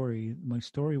story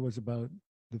was about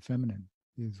the feminine,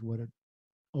 is what it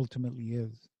ultimately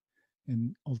is.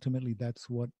 And ultimately, that's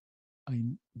what I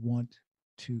want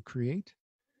to create,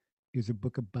 is a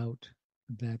book about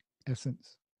that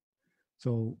essence.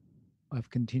 So I've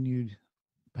continued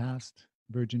past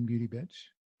Virgin Beauty Bitch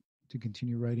to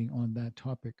continue writing on that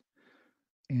topic.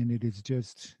 And it is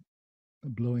just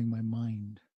blowing my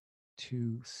mind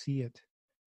to see it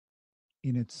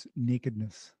in its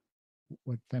nakedness,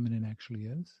 what feminine actually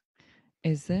is.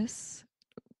 Is this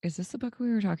the book we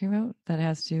were talking about that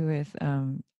has to do with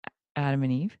Adam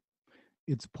and Eve?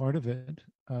 It's part of it,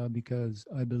 because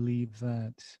I believe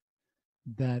that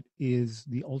that is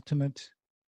the ultimate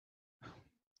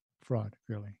fraud,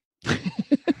 really.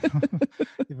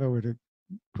 If I were to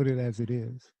put it as it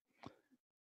is,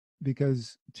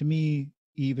 because to me,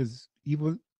 Eve was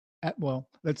at, well,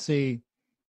 let's say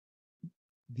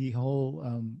the whole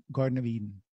Garden of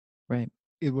Eden. Right.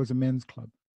 It was a men's club.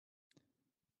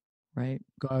 Right.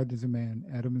 God is a man,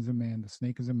 Adam is a man, the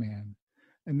snake is a man,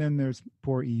 and then there's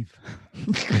poor Eve,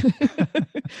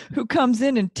 who comes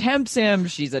in and tempts him.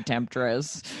 She's a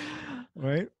temptress.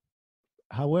 right?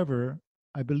 However,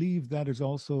 I believe that is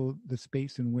also the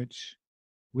space in which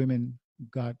women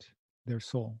got their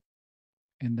soul,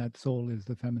 and that soul is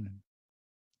the feminine.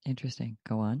 Interesting.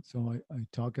 Go on. So I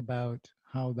talk about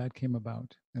how that came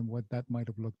about and what that might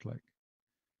have looked like.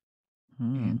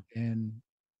 And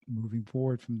moving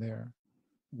forward from there,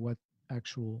 what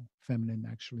actual feminine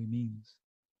actually means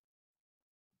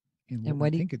and what And we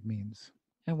think it means.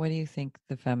 what do you think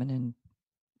the feminine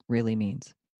really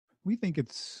means? We think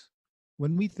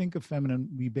when we think of feminine,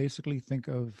 we basically think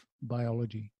of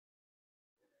biology.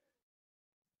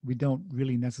 We don't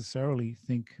really necessarily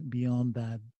think beyond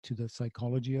that to the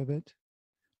psychology of it,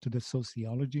 to the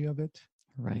sociology of it,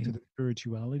 Right. to the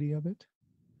spirituality of it.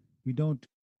 We don't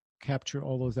capture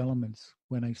all those elements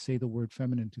when I say the word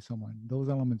feminine to someone. Those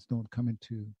elements don't come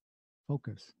into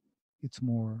focus. It's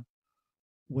more,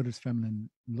 what does feminine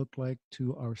look like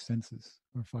to our senses,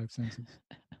 our five senses?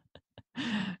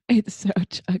 It's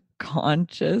such a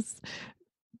conscious.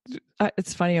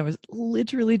 It's funny. I was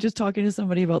literally just talking to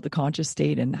somebody about the conscious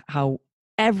state and how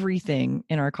everything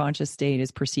in our conscious state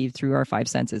is perceived through our five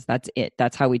senses. That's it.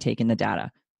 That's how we take in the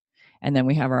data. And then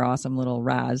we have our awesome little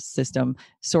RAS system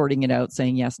sorting it out,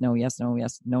 saying yes, no, yes, no,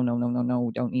 yes, no, no, no, no, no,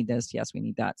 don't need this. Yes, we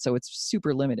need that. So it's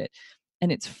super limited.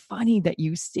 And it's funny that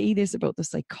you say this about the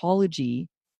psychology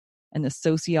and the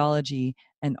sociology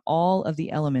and all of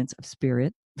the elements of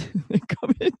spirit that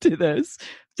come into this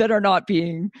that are not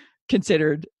being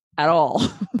considered at all.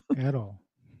 At all.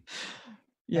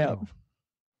 Yeah. At all.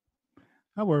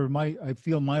 However, I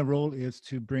feel my role is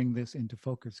to bring this into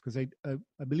focus, because I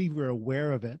believe we're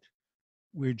aware of it.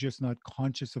 We're just not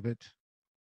conscious of it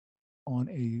on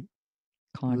a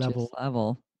Conscious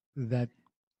level. that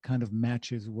kind of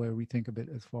matches where we think of it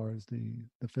as far as the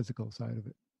physical side of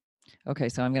it. Okay,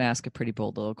 so I'm going to ask a pretty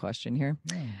bold little question here.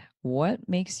 Yeah. What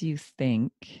makes you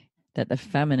think that the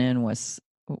feminine was,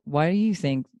 why do you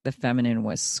think the feminine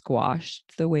was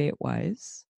squashed the way it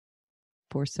was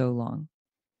for so long?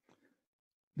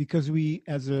 Because we,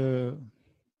 as a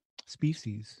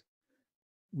species,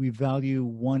 we value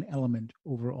one element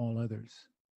over all others.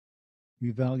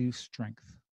 We value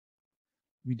strength.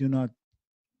 We do not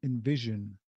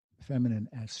envision feminine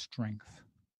as strength.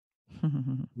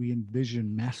 We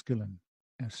envision masculine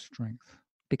as strength.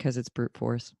 Because it's brute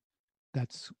force.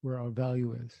 That's where our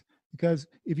value is. Because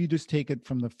if you just take it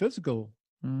from the physical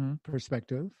Hmm.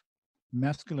 perspective,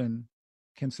 masculine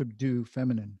can subdue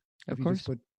feminine. Of If you just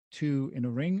course. put two in a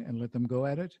ring and let them go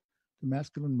at it, the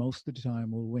masculine most of the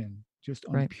time will win just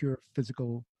on Right. pure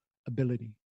physical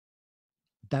ability.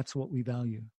 That's what we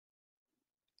value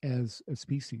as a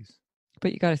species.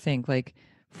 But you got to think, like,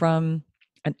 from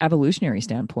an evolutionary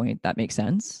standpoint, that makes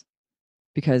sense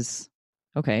because,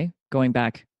 okay, going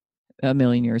back a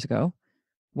million years ago,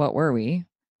 what were we?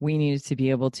 We needed to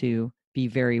be able to be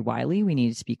very wily. We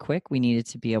needed to be quick. We needed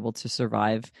to be able to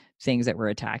survive things that were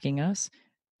attacking us.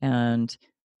 And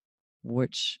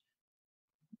which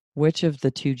of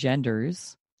the two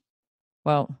genders?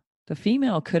 Well, the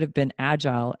female could have been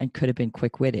agile and could have been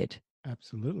quick-witted,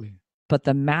 Absolutely. but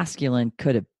the masculine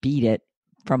could have beat it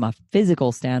from a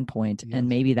physical standpoint, and Yes.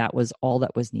 maybe that was all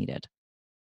that was needed.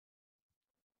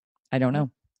 I don't Yeah.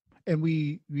 know. And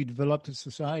we developed a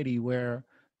society where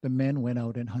the men went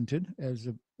out and hunted as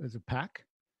a pack,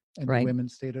 and the Right? women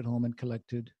stayed at home and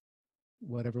collected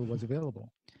whatever was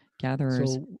available.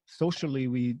 Gatherers. So socially,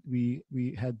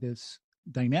 we had this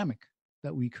dynamic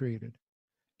that we created,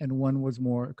 and one was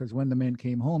more because when the men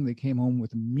came home, they came home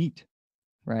with meat,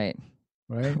 Right.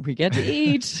 right? We get to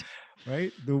eat.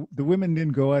 Right. The women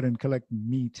didn't go out and collect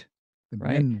meat. The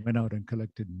Right. men went out and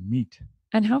collected meat.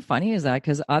 And how funny is that?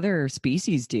 Because other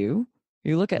species do.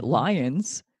 You look at Mhm.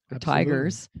 lions or Absolutely.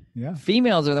 tigers, Yeah.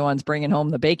 females are the ones bringing home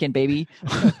the bacon, baby.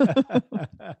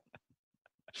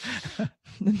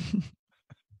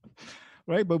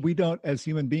 Right. But we don't, as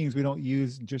human beings, we don't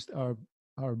use just our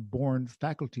born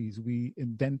faculties. We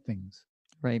invent things.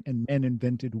 Right. And men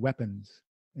invented weapons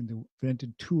and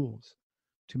invented tools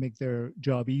to make their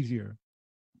job easier,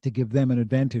 to give them an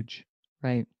advantage.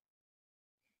 Right.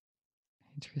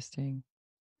 Interesting.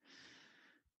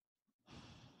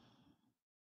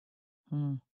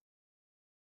 Hmm.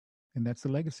 And that's the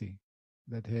legacy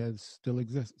that has still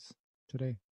exists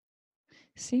today.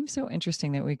 Seems so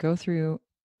interesting that we go through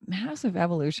massive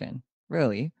evolution,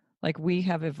 really. Like we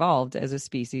have evolved as a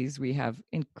species. We have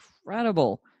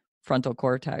incredible frontal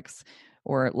cortex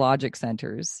or logic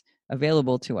centers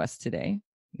available to us today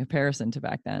in comparison to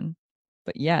back then.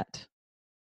 But yet,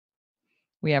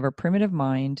 we have our primitive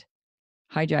mind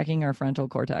hijacking our frontal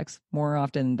cortex more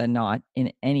often than not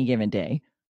in any given day.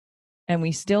 And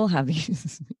we still have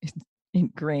these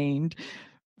ingrained,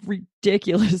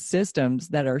 ridiculous systems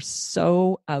that are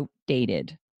so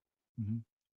outdated Mm-hmm.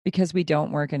 because we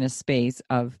don't work in a space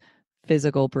of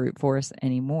physical brute force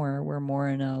anymore. We're more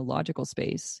in a logical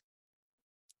space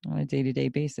on a day-to-day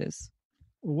basis.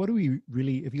 Well, what do we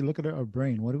really, if you look at our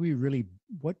brain, what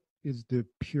is the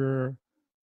pure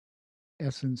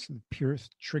essence, the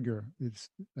purest trigger? It's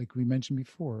like we mentioned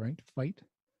before, right? Fight,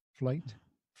 flight,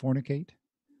 fornicate,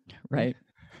 right? Right.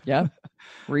 Yeah.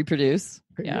 Reproduce.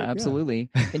 Yeah, Yeah, yeah, absolutely.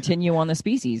 Continue on the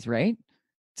species, right?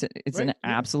 It's an right. Yeah,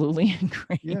 absolutely yeah.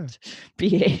 ingrained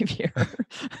behavior.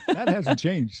 That hasn't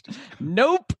changed.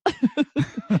 Nope.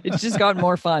 It's just gotten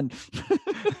more fun.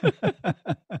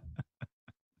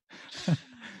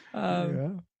 um, Yeah.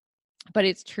 but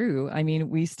it's true. I mean,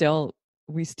 we still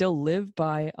live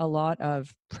by a lot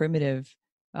of primitive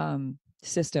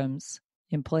systems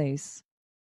in place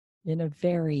in a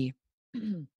very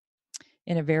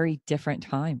in a very different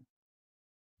time.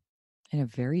 In a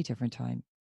very different time.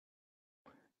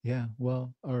 Yeah.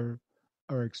 Well, our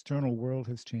external world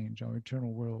has changed. Our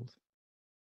internal world,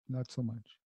 not so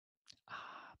much.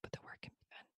 But the work can be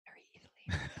done very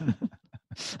easily.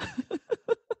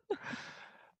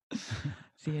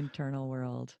 The internal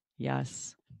world.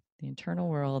 Yes. The internal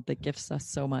world that gifts us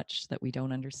so much that we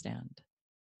don't understand.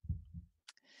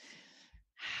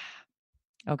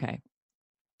 Okay.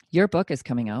 Your book is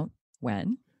coming out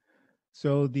when?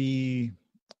 So the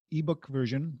ebook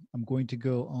version, I'm going to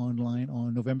go online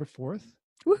on November 4th,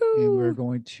 and Woohoo! we're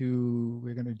going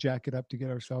to jack it up to get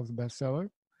ourselves a bestseller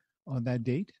on that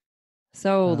date.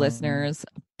 So, listeners,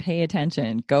 pay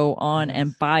attention. Go on Yes.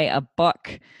 and buy a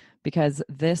book because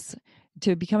this,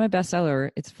 to become a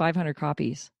bestseller, it's 500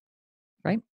 copies,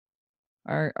 right?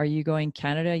 Are you going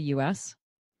Canada, US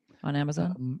on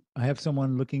Amazon? I have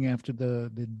someone looking after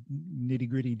the nitty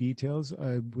gritty details.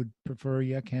 I would prefer,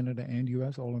 yeah, Canada and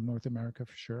US, all in North America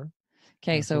for sure.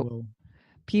 Okay, So so we'll.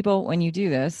 people, when you do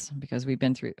this, because I've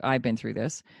been through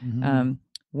this, Mhm.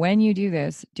 when you do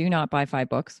this, do not buy 5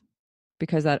 books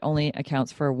because that only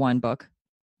accounts for 1 book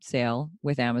sale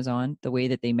with Amazon. The way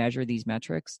that they measure these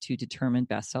metrics to determine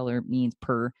bestseller means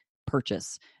per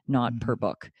purchase, not per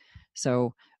book.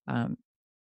 So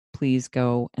please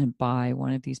go and buy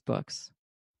one of these books.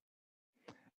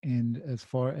 And as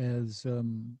far as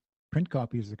print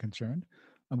copies are concerned,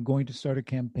 I'm going to start a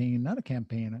campaign, not a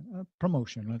campaign, a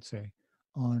promotion, let's say,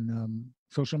 on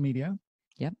social media.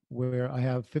 Yep. Where I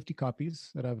have 50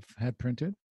 copies that I've had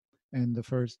printed, and the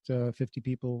first 50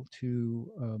 people to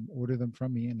order them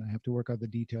from me, and I have to work out the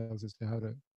details as to how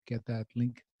to get that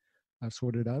link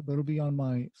sorted out. But it'll be on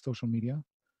my social media.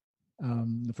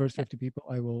 The first 50 people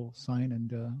I will sign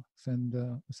and send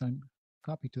a signed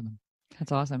copy to them.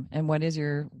 That's awesome. And what is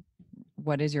your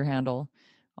handle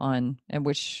on, and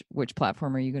which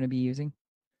platform are you going to be using?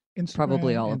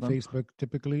 Probably Instagram all of and them. Facebook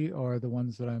typically are the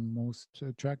ones that I'm most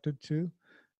attracted to,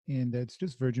 and it's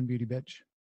just Virgin Beauty Bitch,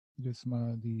 just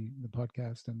the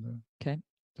podcast and the Okay.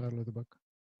 title of the book.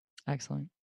 Excellent.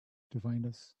 To find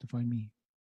us, to find me.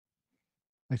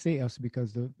 I say us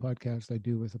because the podcast I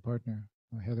do with a partner,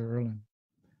 Heather Erlin.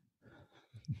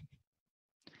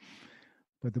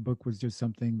 But the book was just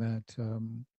something that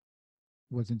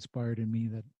was inspired in me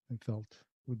that I felt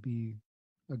would be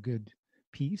a good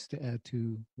piece to add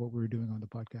to what we were doing on the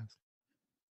podcast.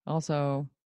 Also,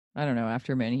 I don't know,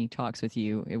 after many talks with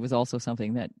you, it was also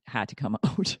something that had to come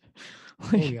out.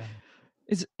 Oh, yeah.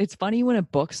 It's funny when a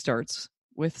book starts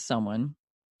with someone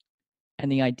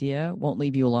and the idea won't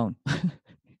leave you alone.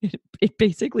 It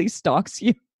basically stalks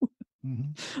you.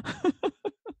 Mm-hmm.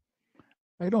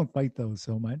 I don't fight those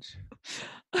so much.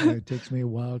 It takes me a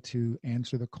while to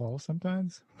answer the call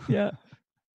sometimes. Yeah.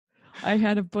 I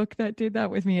had a book that did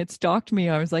that with me. It stalked me.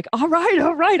 I was like, all right,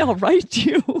 I'll write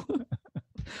you.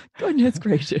 Goodness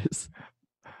gracious.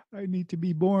 I need to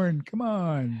be born. Come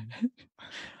on.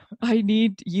 I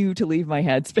need you to leave my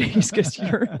headspace because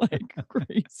you're like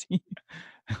crazy.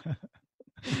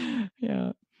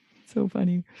 Yeah. So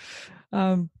funny.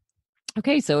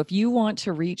 Okay. So if you want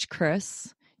to reach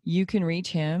Chris, you can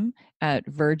reach him at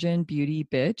Virgin Beauty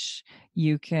Bitch.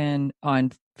 You can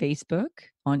on Facebook,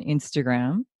 on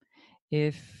Instagram.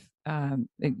 If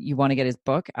you want to get his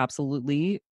book,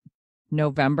 absolutely.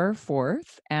 November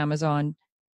 4th, Amazon.ca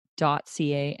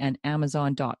and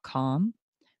Amazon.com.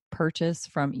 Purchase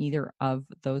from either of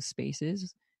those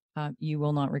spaces. You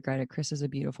will not regret it. Chris is a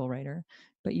beautiful writer,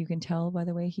 but you can tell by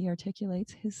the way he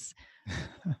articulates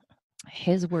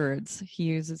his words. He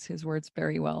uses his words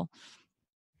very well.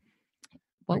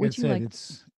 What like would I you said, like?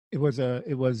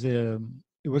 it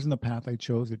wasn't the path I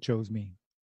chose. It chose me.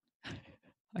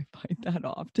 I find that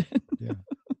often. Yeah.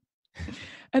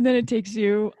 And then it takes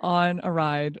you on a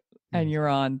ride and Yes. you're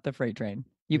on the freight train.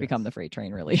 You become the freight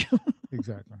train, really.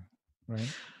 Exactly. Right.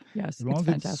 Yes, As long it's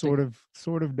as it's fantastic.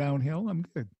 sort of downhill, I'm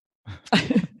good.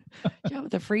 Yeah,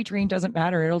 but the freight train doesn't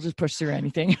matter. It'll just push through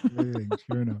anything.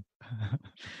 Sure enough.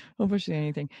 It'll push through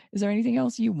anything. Is there anything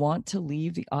else you want to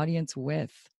leave the audience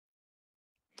with?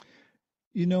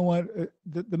 You know what?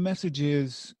 The message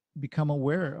is become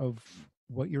aware of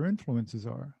what your influences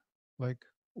are. Like,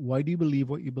 why do you believe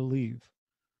what you believe?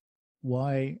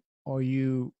 Why are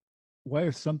you? Why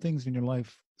are some things in your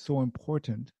life so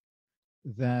important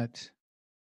that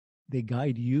they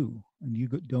guide you and you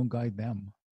don't guide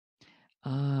them?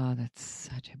 Ah, that's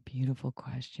such a beautiful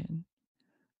question.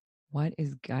 What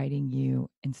is guiding you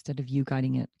instead of you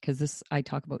guiding it? Because I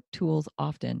talk about tools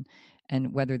often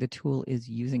and whether the tool is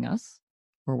using us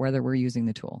or whether we're using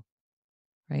the tool,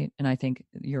 right? And I think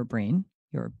your brain,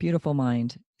 your beautiful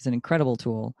mind is an incredible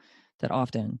tool that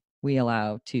often we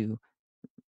allow to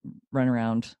run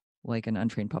around like an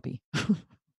untrained puppy.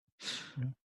 Yeah.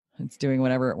 It's doing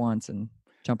whatever it wants and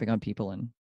jumping on people and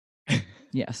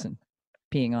yes, and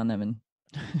peeing on them and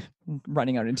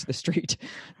running out into the street.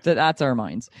 That's our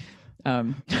minds.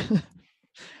 And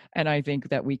I think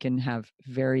that we can have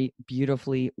very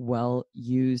beautifully well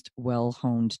used, well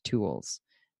honed tools.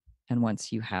 And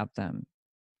once you have them,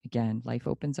 again, life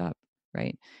opens up,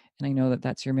 right? And I know that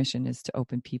that's your mission, is to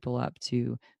open people up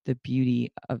to the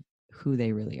beauty of who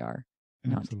they really are.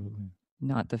 Absolutely.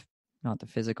 Not the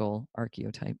physical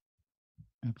archetype.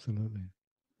 Absolutely.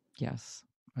 Yes.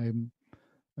 I'm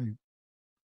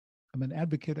an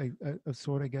advocate of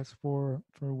sort, I guess, for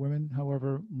women.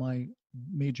 However, my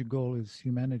major goal is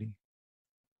humanity.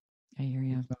 I hear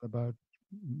you. It's not about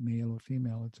male or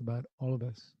female. It's about all of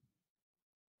us.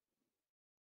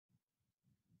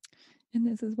 And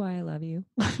this is why I love you.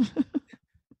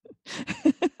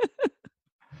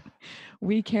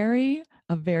 We carry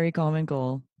a very common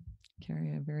goal.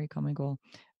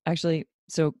 Actually,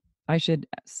 so I should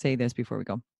say this before we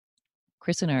go.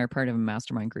 Chris and I are part of a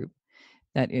mastermind group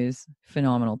that is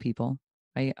phenomenal people.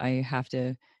 I have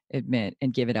to admit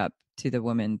and give it up to the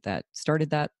woman that started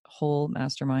that whole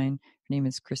mastermind. Her name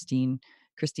is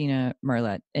Christina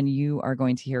Marlette, and you are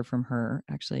going to hear from her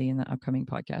actually in the upcoming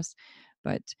podcast.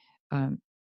 But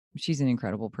she's an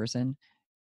incredible person,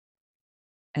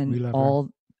 and We love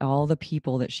her. all the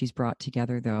people that she's brought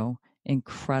together, though,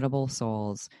 incredible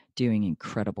souls doing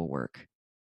incredible work.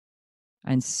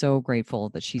 I'm so grateful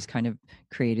that she's kind of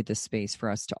created this space for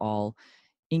us to all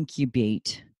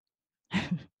incubate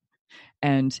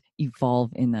and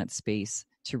evolve in that space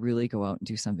to really go out and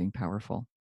do something powerful.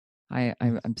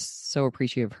 I'm so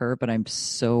appreciative of her, but I'm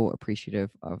so appreciative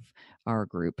of our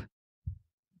group.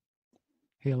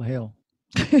 Hail, hail.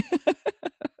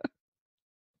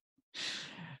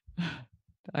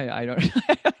 I don't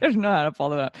I don't know how to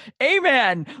follow that.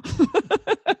 Amen.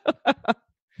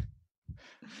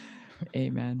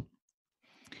 Amen.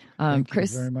 Thank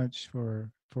Chris, you very much for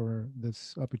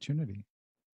this opportunity.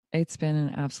 It's been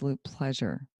an absolute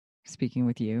pleasure speaking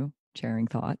with you, sharing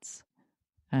thoughts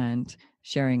and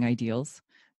sharing ideals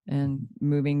and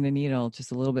moving the needle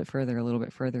just a little bit further, a little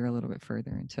bit further, a little bit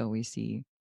further until we see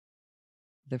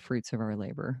the fruits of our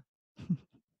labor.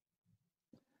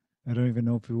 I don't even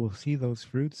know if we will see those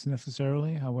fruits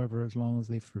necessarily. However, as long as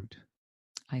they fruit.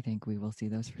 I think we will see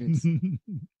those fruits.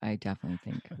 I definitely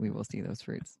think we will see those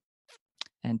fruits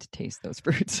and taste those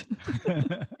fruits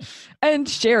and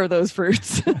share those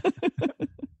fruits.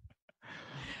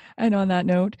 And on that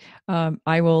note,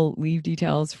 I will leave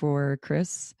details for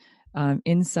Chris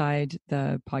inside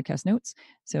the podcast notes.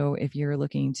 So if you're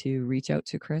looking to reach out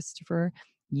to Christopher,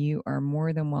 you are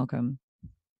more than welcome.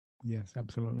 Yes,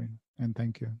 absolutely. And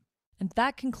thank you. And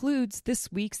that concludes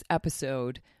this week's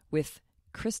episode with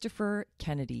Christopher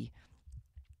Kennedy.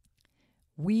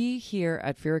 We here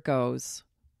at Fear It Goes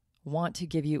want to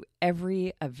give you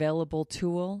every available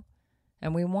tool,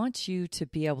 and we want you to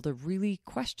be able to really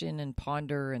question and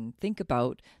ponder and think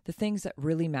about the things that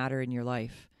really matter in your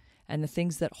life and the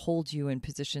things that hold you in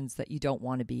positions that you don't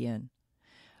want to be in.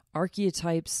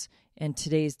 Archetypes and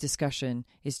today's discussion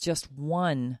is just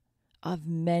one of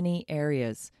many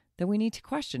areas that we need to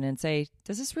question and say,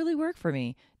 does this really work for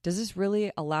me? Does this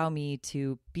really allow me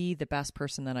to be the best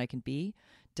person that I can be?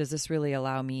 Does this really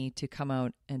allow me to come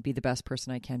out and be the best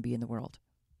person I can be in the world?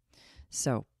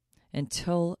 So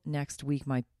until next week,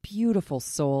 my beautiful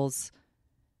souls,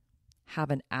 have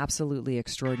an absolutely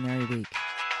extraordinary week.